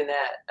around, if even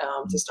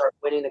that, to start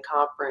winning the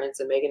conference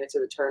and making it to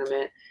the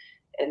tournament.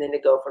 And then to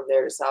go from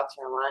there to South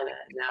Carolina.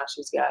 And now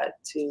she's got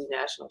 2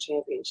 national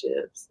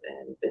championships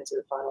and been to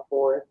the Final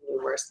Four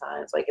numerous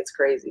times. Like, it's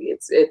crazy.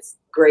 It's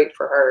great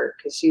for her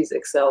because she's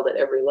excelled at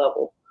every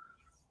level.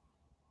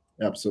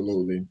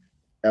 Absolutely.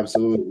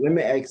 Absolutely. Let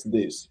me ask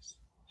this.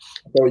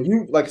 So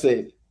you, like I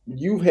said,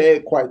 you've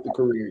had quite the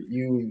career.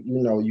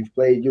 You've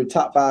played your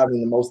top 5 in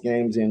the most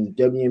games in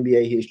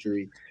WNBA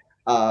history.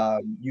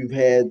 You've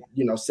had,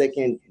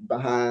 second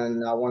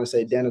behind, I want to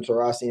say, Dana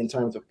Taurasi in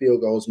terms of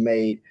field goals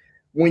made.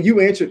 When you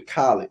entered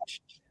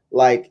college,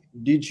 like,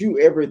 did you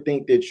ever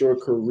think that your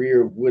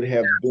career would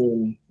have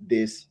been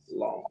this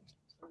long?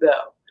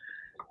 No.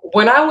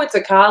 When I went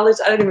to college,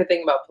 I didn't even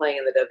think about playing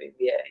in the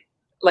WNBA.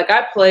 Like,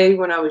 I played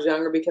when I was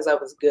younger because I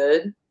was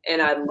good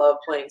and I love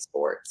playing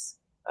sports.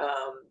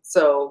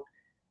 So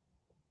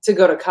to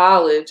go to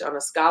college on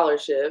a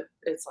scholarship,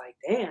 it's like,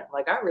 damn,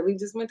 like I really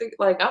just went to,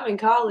 like, I'm in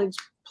college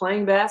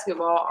playing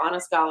basketball on a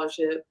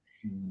scholarship.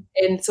 Mm-hmm.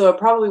 And so it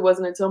probably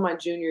wasn't until my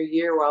junior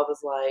year where I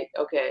was like,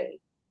 okay,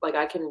 like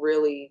I can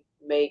really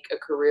make a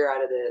career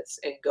out of this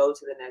and go to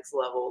the next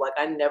level. Like,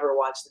 I never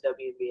watched the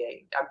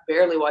WNBA. I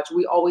barely watched.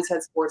 We always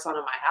had sports on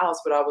in my house,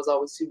 but I was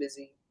always too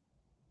busy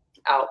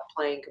out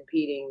playing,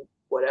 competing,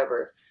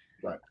 whatever.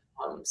 Right.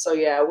 So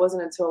yeah, it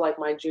wasn't until like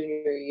my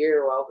junior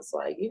year where I was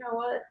like, you know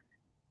what?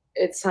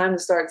 It's time to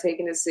start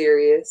taking it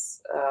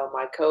serious.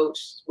 My coach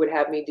would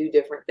have me do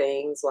different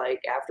things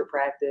like after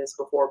practice,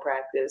 before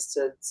practice,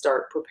 to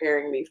start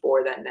preparing me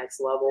for that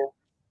next level.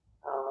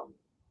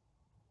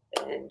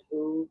 And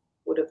who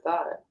would have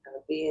thought it?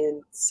 I'd be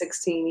in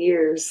 16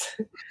 years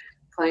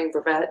playing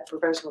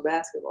professional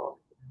basketball.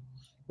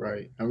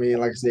 Right. I mean,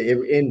 like I said,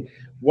 and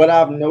what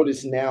I've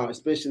noticed now,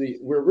 especially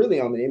we're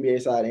really on the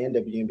NBA side and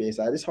WNBA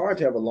side, it's hard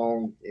to have a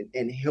long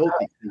and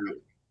healthy career.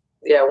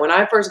 Yeah, when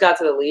I first got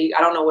to the league,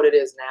 I don't know what it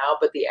is now,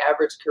 but the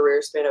average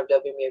career span of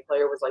WNBA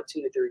player was like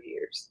 2 to 3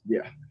 years.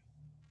 Yeah.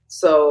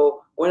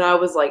 So when I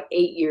was like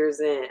 8 years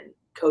in,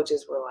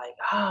 coaches were like,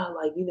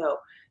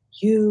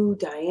 you,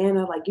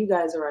 Diana, like you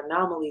guys are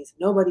anomalies.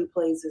 Nobody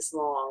plays this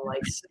long.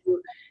 Like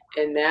Sue.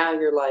 And now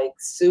you're like,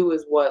 Sue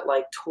is what,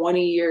 like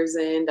 20 years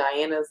in,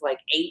 Diana's like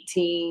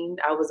 18.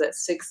 I was at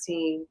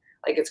 16.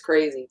 Like, it's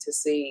crazy to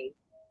see,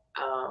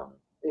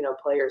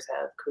 players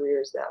have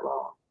careers that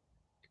long.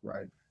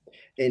 Right.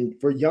 And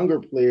for younger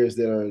players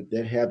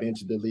that have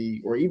entered the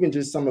league, or even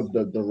just some of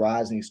the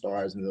rising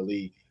stars in the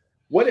league,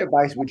 what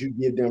advice would you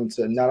give them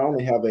to not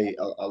only have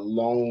a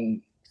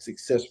long,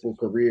 successful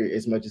career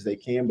as much as they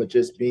can, but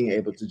just being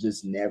able to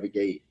just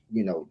navigate,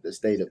 the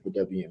state of the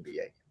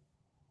WNBA?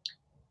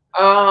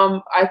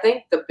 I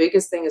think the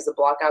biggest thing is to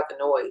block out the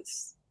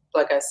noise.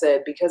 like I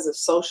said, because of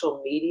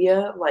social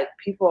media, like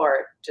people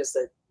are just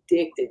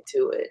addicted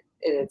to it,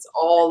 and it's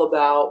all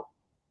about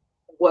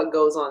what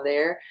goes on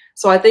there.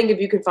 So I think if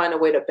you can find a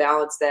way to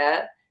balance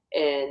that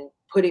and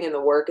putting in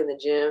the work in the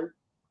gym.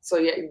 So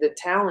yeah, the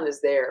talent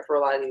is there for a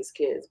lot of these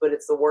kids, but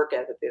it's the work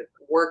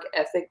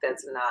ethic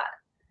that's not.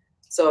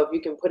 So if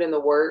you can put in the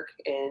work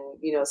and,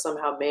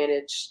 somehow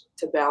manage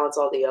to balance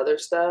all the other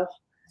stuff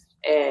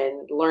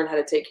and learn how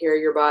to take care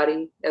of your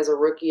body. As a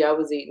rookie, I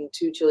was eating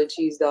 2 chili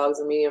cheese dogs,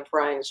 a medium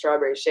fry, and a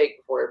strawberry shake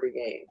before every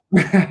game.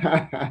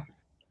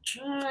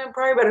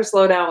 Probably better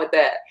slow down with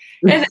that.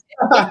 And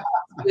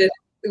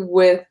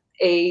with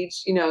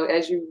age,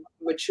 as you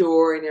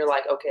mature and you're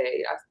like,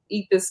 okay, I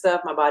eat this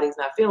stuff, my body's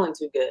not feeling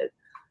too good.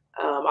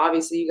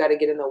 Obviously, you got to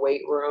get in the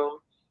weight room.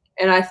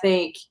 And I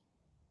think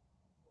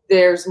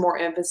there's more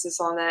emphasis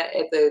on that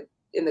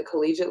in the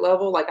collegiate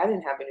level. Like, I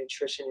didn't have a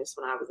nutritionist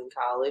when I was in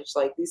college.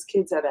 Like, these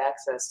kids have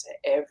access to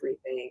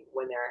everything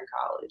when they're in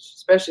college,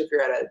 especially if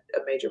you're at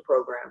a major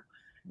program.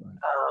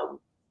 Right.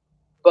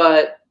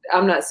 But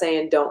I'm not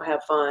saying don't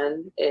have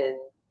fun and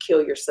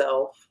kill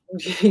yourself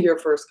your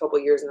first couple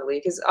of years in the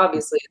league, because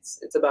obviously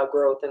it's about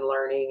growth and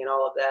learning and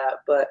all of that.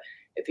 But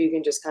if you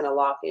can just kind of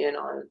lock in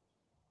on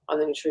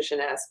the nutrition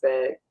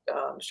aspect,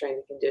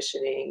 strength and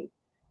conditioning,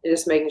 and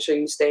just making sure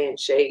you stay in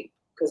shape,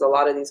 because a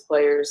lot of these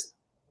players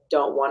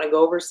don't want to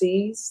go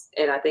overseas.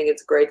 And I think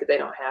it's great that they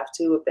don't have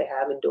to if they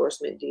have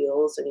endorsement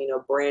deals, and,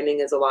 branding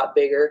is a lot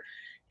bigger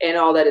and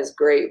all that is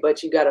great,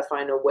 but you got to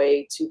find a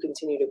way to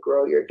continue to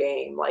grow your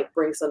game, like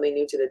bring something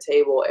new to the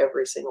table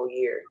every single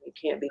year. You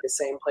can't be the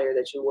same player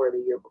that you were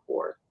the year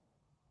before.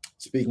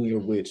 Speaking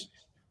of which,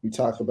 we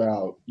talk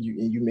about,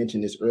 you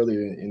mentioned this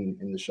earlier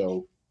in the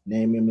show,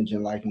 name, image,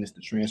 and likeness, the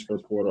transfer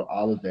portal,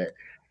 all of that.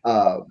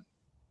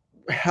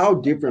 How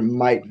different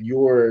might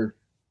your,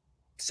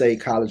 say,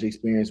 college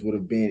experience would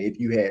have been if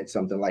you had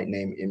something like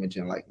name, image,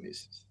 and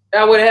likeness?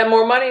 I would have had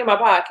more money in my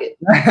pocket.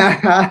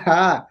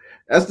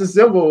 That's the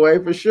simple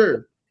way, for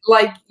sure.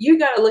 Like, you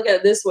got to look at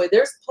it this way.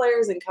 There's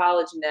players in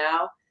college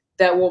now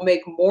that will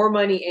make more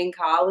money in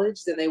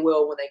college than they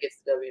will when they get to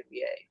the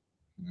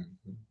WNBA.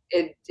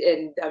 Mm-hmm.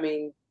 And I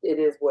mean, it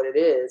is what it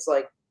is.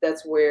 Like,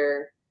 that's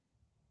where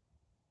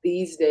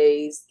these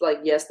days, like,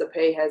 yes, the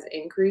pay has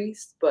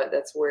increased, but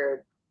that's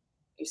where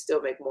you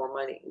still make more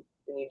money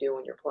than you do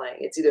when you're playing.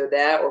 It's either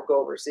that or go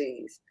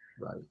overseas.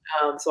 Right.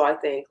 So I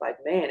think, like,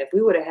 man, if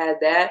we would have had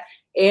that,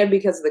 and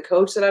because of the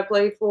coach that I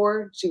played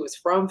for, she was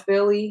from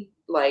Philly,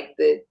 like,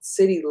 the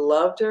city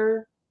loved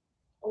her,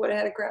 I would have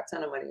had a crap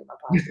ton of money in my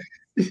pocket.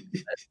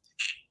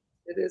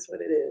 It is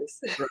what it is.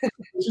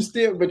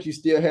 But you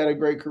still had a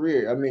great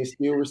career. I mean,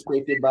 still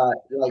respected by,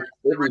 like,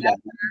 everybody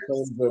in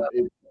terms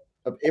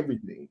of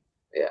everything.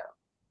 Yeah.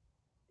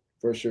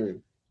 For sure.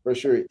 For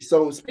sure.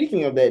 So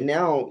speaking of that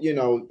now,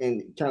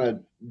 and kind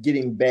of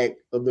getting back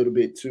a little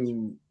bit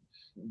to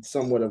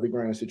somewhat of the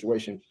Griner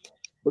situation,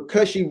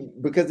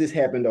 because this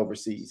happened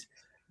overseas,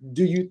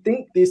 do you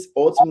think this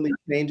ultimately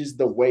changes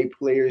the way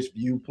players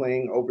view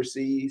playing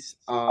overseas,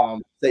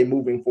 say,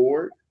 moving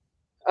forward?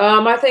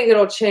 I think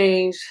it'll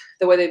change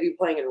the way they view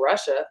playing in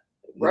Russia.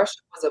 Yeah. Russia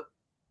was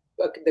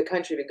the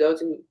country to go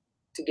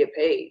to get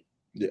paid.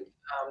 Yeah.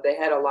 They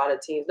had a lot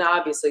of teams. Now,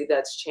 obviously,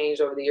 that's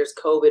changed over the years.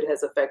 COVID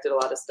has affected a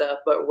lot of stuff,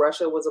 but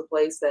Russia was a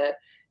place that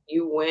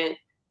you went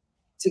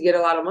to get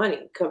a lot of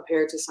money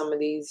compared to some of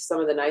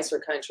the nicer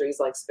countries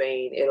like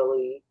Spain,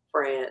 Italy,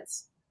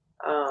 France.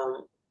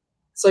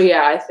 So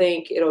yeah, I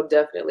think it'll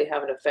definitely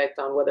have an effect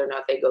on whether or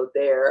not they go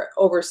there.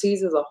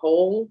 Overseas as a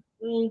whole,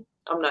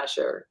 I'm not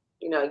sure.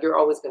 You're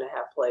always going to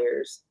have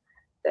players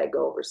that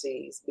go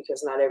overseas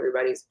because not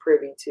everybody's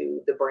privy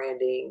to the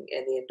branding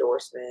and the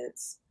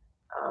endorsements.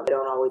 They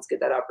don't always get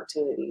that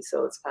opportunity.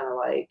 So it's kind of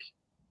like,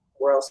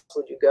 where else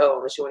would you go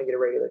unless you want to get a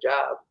regular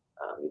job?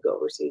 You go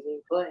overseas and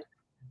you play.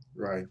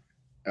 Right.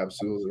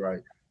 Absolutely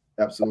right.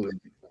 Absolutely.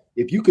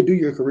 If you could do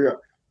your career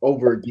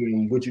over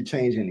again, would you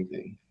change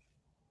anything?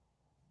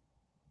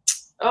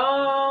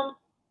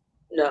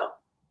 No.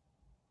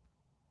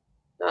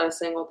 Not a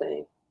single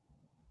thing.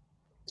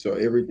 So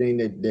everything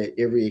that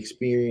every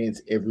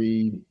experience,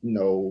 every,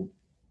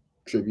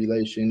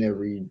 tribulation,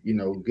 every,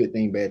 good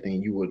thing, bad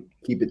thing, you would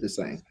keep it the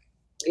same.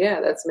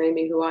 Yeah, that's made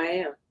me who I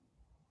am,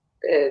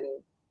 and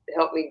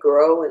helped me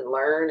grow and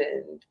learn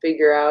and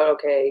figure out,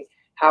 okay,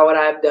 how would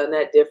I have done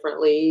that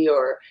differently?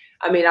 Or,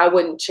 I mean, I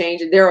wouldn't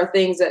change it. There are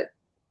things that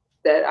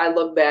I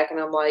look back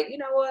and I'm like, you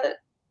know what?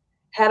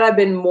 Had I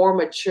been more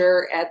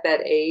mature at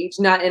that age,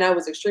 and I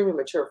was extremely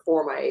mature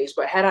for my age,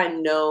 but had I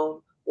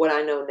known what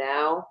I know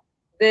now,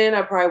 then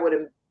I probably would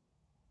have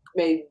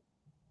made,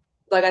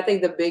 like, I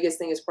think the biggest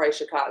thing is probably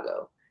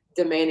Chicago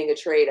demanding a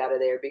trade out of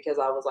there, because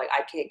I was like,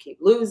 I can't keep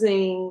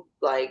losing.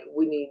 Like,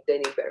 they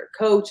need better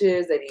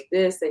coaches. They need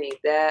this, they need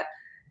that.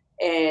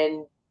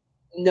 And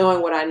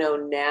knowing what I know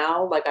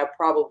now, like, I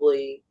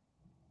probably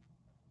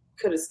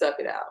could have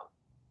stuck it out,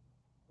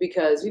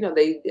 because,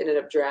 they ended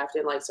up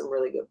drafting like some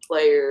really good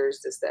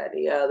players, this, that, and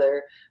the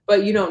other,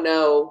 but you don't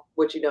know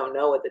what you don't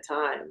know at the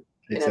time.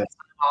 Exactly. And at the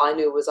time, all I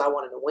knew was I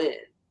wanted to win.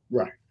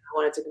 Right. I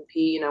wanted to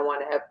compete, and I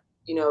wanted to have,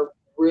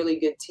 really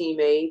good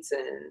teammates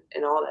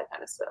and all that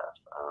kind of stuff.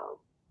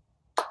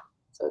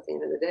 So at the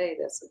end of the day,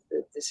 that's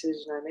the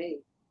decision I made.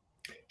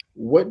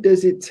 What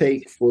does it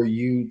take for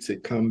you to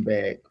come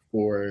back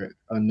for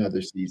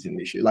another season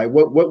this year? Like,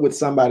 what would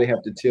somebody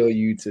have to tell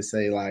you to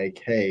say,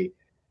 like, hey,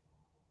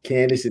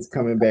 Candice is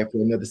coming back for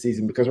another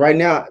season? Because right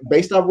now,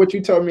 based off what you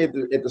told me at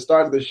the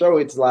start of the show,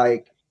 it's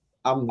like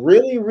I'm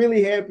really,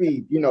 really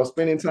happy,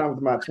 spending time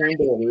with my twin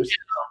daughters.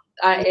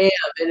 I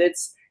am, and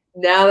it's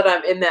now that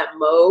I'm in that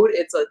mode,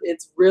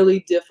 it's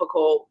really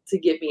difficult to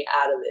get me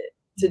out of it,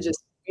 to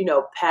just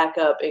pack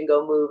up and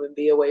go move and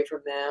be away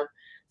from them.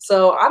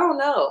 So I don't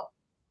know.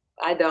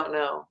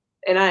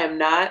 And I am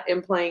not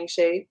in playing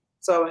shape,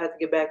 so I have to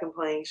get back in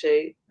playing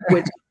shape,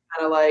 which is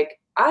kind of like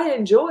I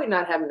enjoy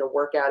not having to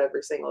work out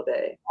every single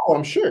day. Oh,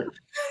 I'm sure.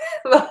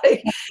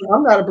 Like,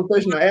 I'm not a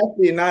professional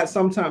athlete, and I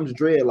sometimes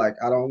dread, like,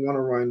 I don't want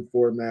to run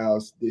 4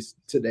 miles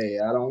today.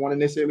 I don't want to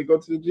necessarily go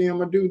to the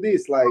gym or do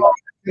this. Like,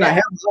 can I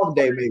have a off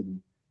day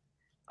maybe?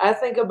 I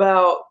think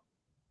about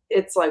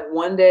it's like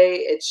one day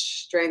it's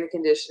strength and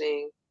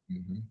conditioning,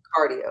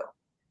 cardio.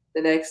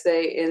 The next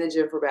day in the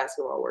gym for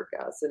basketball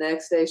workouts. The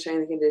next day strength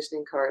and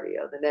conditioning,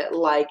 cardio.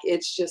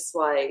 It's just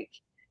like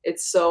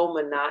it's so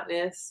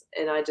monotonous,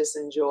 and I'm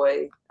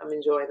enjoying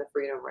the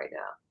freedom right now.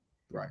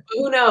 Right. But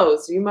who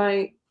knows? You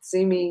might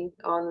see me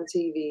on the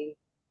TV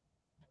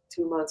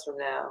 2 months from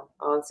now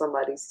on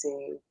somebody's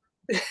team.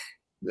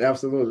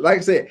 Absolutely. Like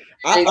I said,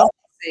 I'm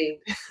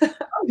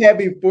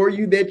happy for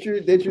you that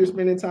you're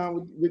spending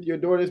time with your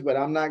daughters, but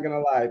I'm not gonna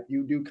lie, if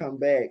you do come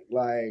back,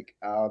 like,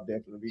 I'll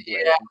definitely be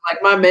glad. Yeah,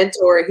 like my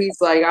mentor, he's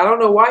like, I don't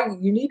know why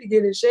you need to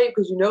get in shape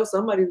because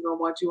somebody's gonna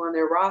want you on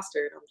their roster.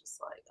 And I'm just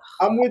like,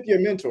 I'm with your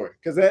mentor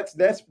because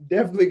that's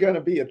definitely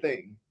gonna be a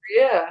thing.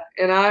 Yeah,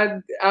 and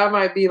I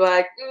might be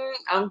like,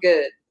 I'm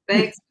good.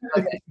 Thanks.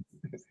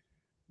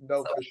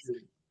 No,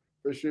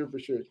 for sure.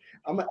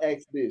 I'm gonna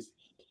ask this: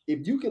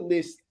 if you could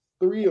list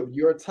 3 of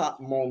your top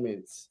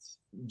moments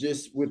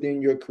just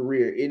within your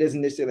career, it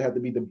doesn't necessarily have to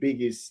be the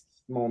biggest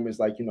moments,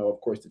 like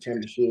of course, the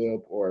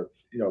championship or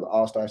the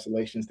All-Star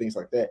selections, things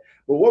like that.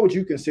 But what would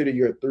you consider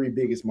your 3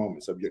 biggest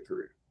moments of your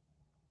career?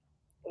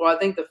 Well, I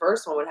think the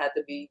first one would have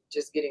to be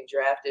just getting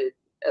drafted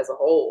as a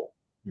whole,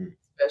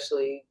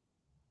 especially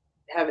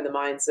having the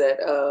mindset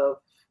of,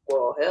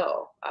 well,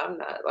 hell, I'm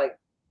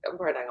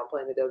probably not gonna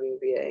play in the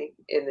WNBA,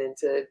 and then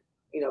to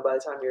by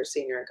the time you're a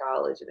senior in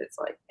college, and it's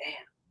like,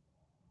 damn,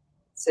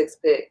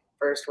 6th pick,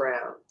 1st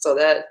round. So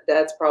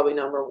that's probably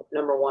number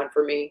 1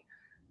 for me.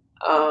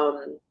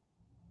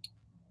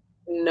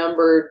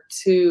 Number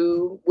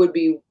 2 would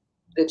be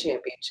the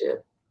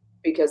championship,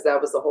 because that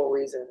was the whole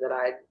reason that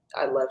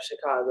I left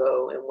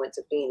Chicago and went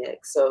to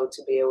Phoenix. So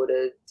to be able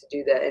to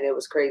do that, and it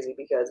was crazy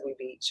because we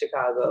beat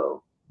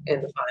Chicago in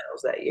the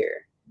finals that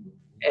year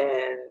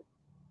and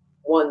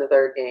won the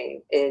 3rd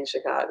game in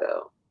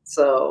Chicago.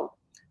 So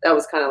that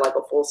was kind of like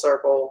a full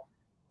circle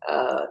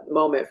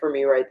moment for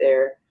me right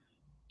there.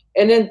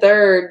 And then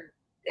 3rd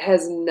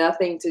has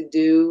nothing to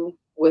do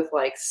with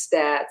like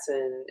stats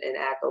and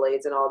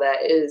accolades and all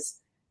that, is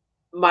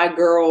my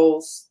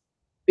girls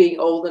being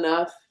old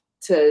enough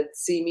to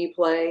see me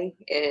play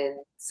and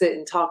sit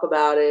and talk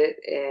about it.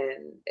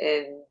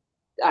 And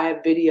I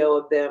have video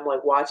of them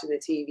like watching the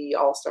TV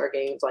All-Star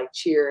games, like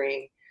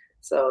cheering.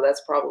 So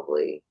that's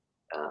probably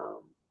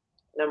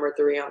number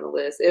 3 on the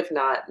list, if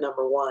not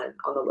number 1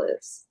 on the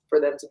list, for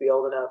them to be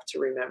old enough to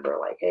remember,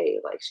 like, hey,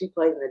 like she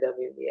played in the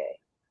WNBA.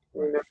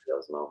 Remember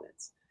those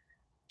moments.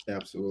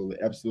 Absolutely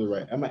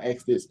right. I'm gonna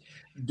ask this: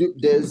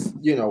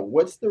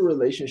 what's the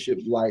relationship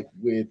like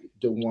with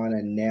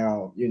DeWanna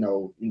now?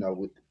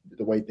 With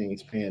the way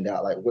things panned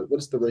out, like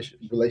what's the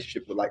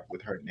relationship like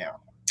with her now?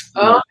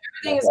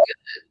 Everything is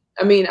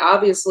good. I mean,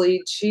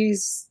 obviously,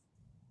 she's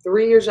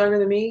 3 years younger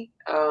than me.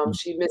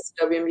 She missed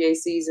the WNBA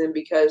season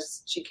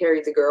because she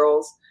carried the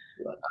girls.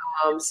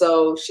 Right.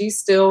 So she's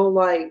still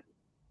like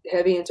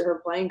heavy into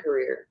her playing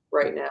career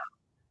right now.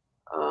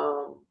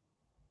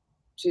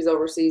 She's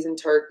overseas in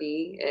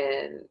Turkey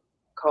and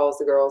calls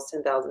the girls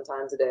 10,000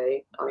 times a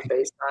day on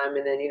FaceTime.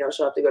 And then,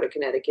 she'll have to go to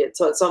Connecticut.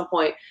 So at some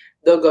point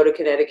they'll go to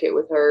Connecticut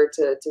with her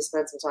to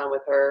spend some time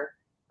with her.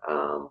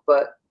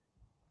 But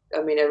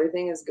I mean,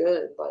 everything is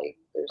good. Like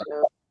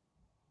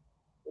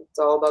it's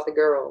all about the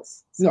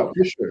girls. So. No,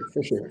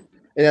 for sure.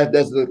 And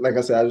that's like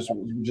I said, I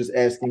just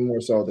asking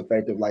more so the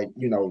fact of like,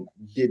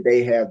 did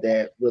they have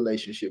that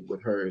relationship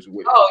with her as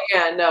well? Oh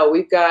yeah, no,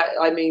 we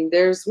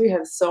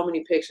have so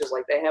many pictures.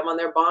 Like they have on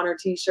their Bonner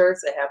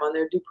t-shirts, they have on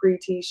their Dupree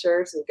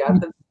t-shirts, and got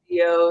the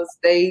videos.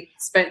 They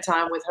spent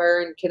time with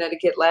her in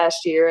Connecticut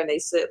last year, and they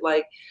sit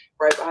like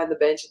right behind the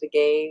bench at the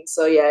game.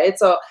 So yeah,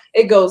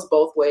 it goes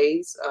both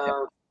ways.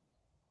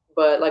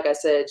 But like I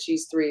said,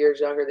 she's 3 years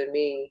younger than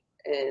me.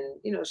 And,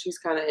 she's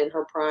kind of in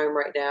her prime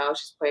right now.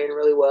 She's playing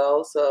really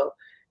well. So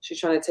she's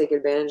trying to take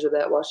advantage of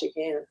that while she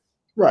can.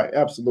 Right.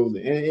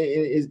 Absolutely. And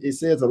it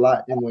says a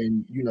lot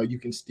when, you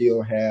can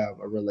still have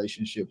a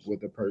relationship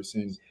with a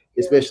person,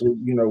 especially,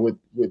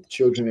 with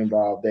children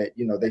involved, that,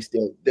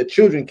 the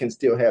children can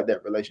still have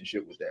that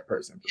relationship with that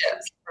person.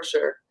 Yes, for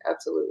sure.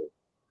 Absolutely.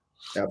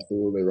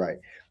 Absolutely right.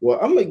 Well,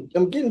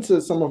 I'm getting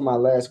to some of my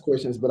last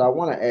questions, but I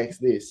want to ask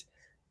this,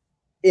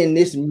 and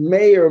this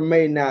may or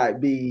may not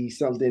be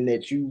something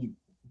that you,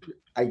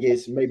 I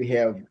guess, maybe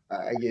have,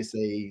 I guess,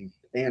 a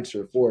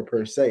answer for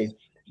per se.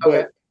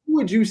 Okay. But who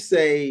would you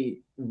say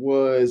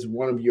was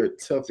one of your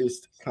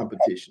toughest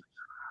competitions?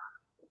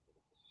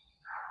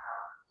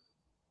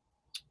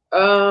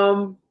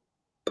 Um,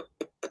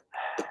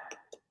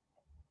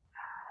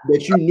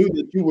 That you knew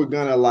that you were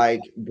gonna like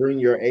bring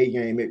your A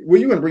game. Well,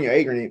 you're gonna bring your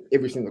A game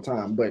every single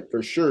time, but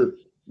for sure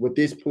with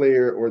this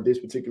player or this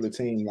particular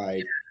team,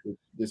 like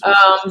this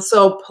was.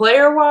 so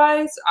player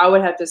wise, I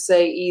would have to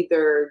say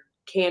either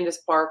Candace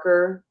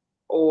Parker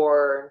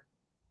or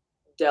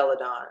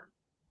Deladon.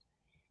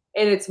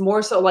 And it's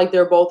more so like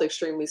they're both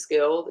extremely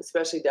skilled,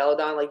 especially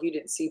Deladon. Like you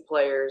didn't see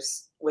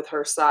players with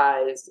her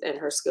size and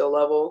her skill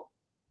level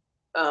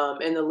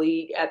in the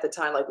league at the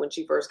time, like when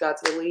she first got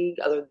to the league,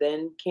 other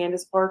than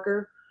Candace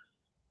Parker.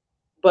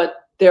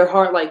 But they're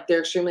hard, like they're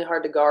extremely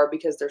hard to guard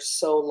because they're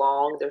so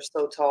long, they're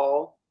so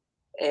tall,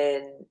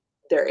 and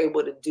they're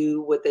able to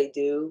do what they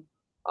do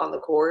on the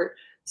court.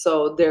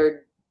 So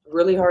they're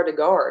really hard to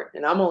guard.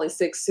 And I'm only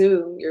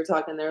 6'2". You're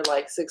talking they're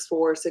like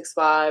 6'4",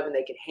 6'5", and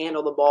they can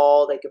handle the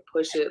ball. They can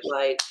push it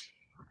like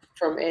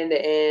from end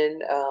to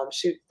end,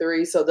 shoot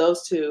three. So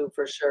those two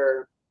for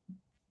sure.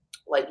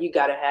 Like you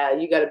got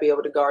to be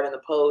able to guard in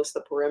the post,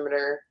 the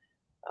perimeter.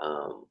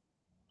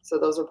 So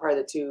those are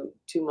probably the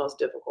two most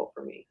difficult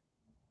for me.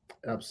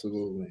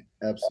 Absolutely.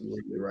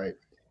 Absolutely right.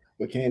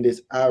 But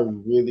Candice, I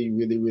really,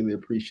 really, really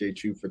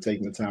appreciate you for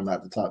taking the time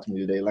out to talk to me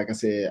today. Like I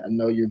said, I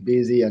know you're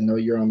busy. I know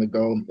you're on the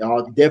go.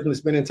 Y'all definitely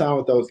spending time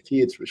with those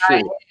kids for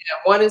sure.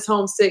 One is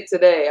homesick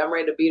today. I'm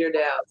ready to beat her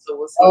down. So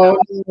we'll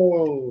see.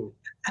 Oh,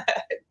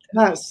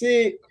 not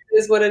sick. It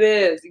is what it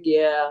is.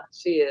 Yeah,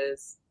 she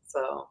is.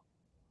 So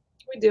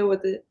we deal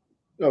with it.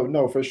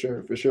 No, for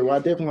sure, for sure. Well, I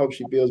definitely hope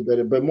she feels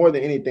better. But more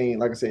than anything,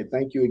 like I said,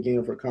 thank you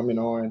again for coming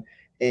on.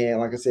 And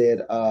like I said,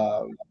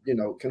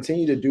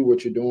 continue to do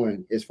what you're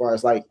doing. As far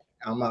as like,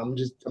 I'm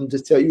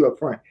just telling you up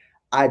front.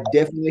 I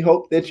definitely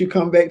hope that you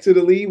come back to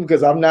the league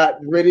because I'm not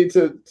ready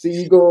to see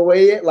you go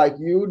away yet. Like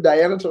you,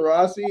 Diana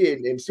Taurasi,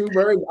 and Sue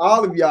Bird,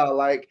 all of y'all.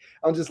 Like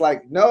I'm just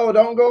like, no,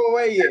 don't go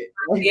away yet.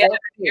 Yeah,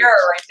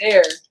 right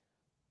there.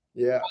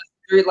 Yeah.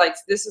 Like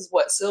this is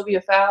what Sylvia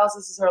Fowles.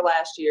 This is her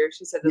last year.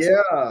 She said this.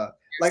 Yeah.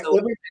 Like so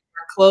we're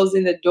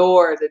closing the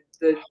door.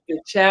 The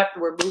chapter.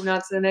 We're moving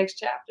on to the next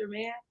chapter,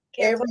 man.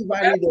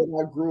 Everybody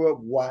that I grew up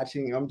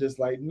watching, I'm just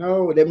like,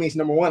 no, that means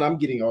number one, I'm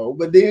getting old.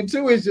 But then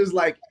two, it's just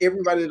like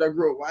everybody that I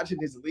grew up watching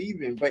is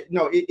leaving. But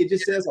no, it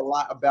just says a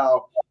lot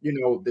about,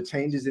 the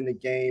changes in the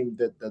game,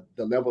 the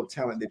level of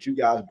talent that you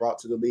guys brought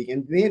to the league.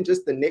 And then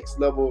just the next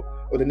level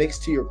or the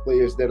next tier of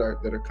players that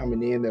are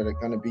coming in that are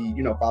going to be,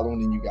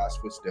 following in you guys'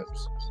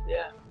 footsteps.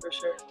 Yeah, for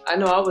sure. I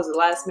know I was the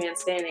last man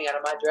standing out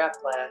of my draft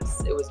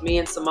class. It was me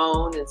and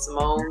Simone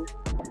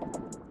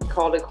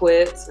called it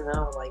quits, and I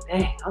was like,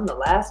 dang, I'm the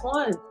last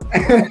one.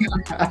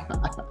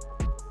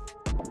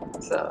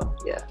 So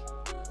yeah,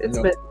 it's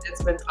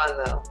been fun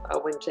though. I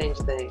wouldn't change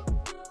a thing.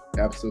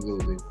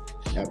 Absolutely.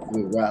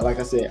 Well, like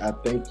I said, I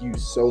thank you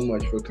so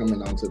much for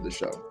coming on to the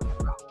show.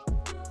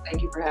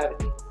 Thank you for having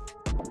me.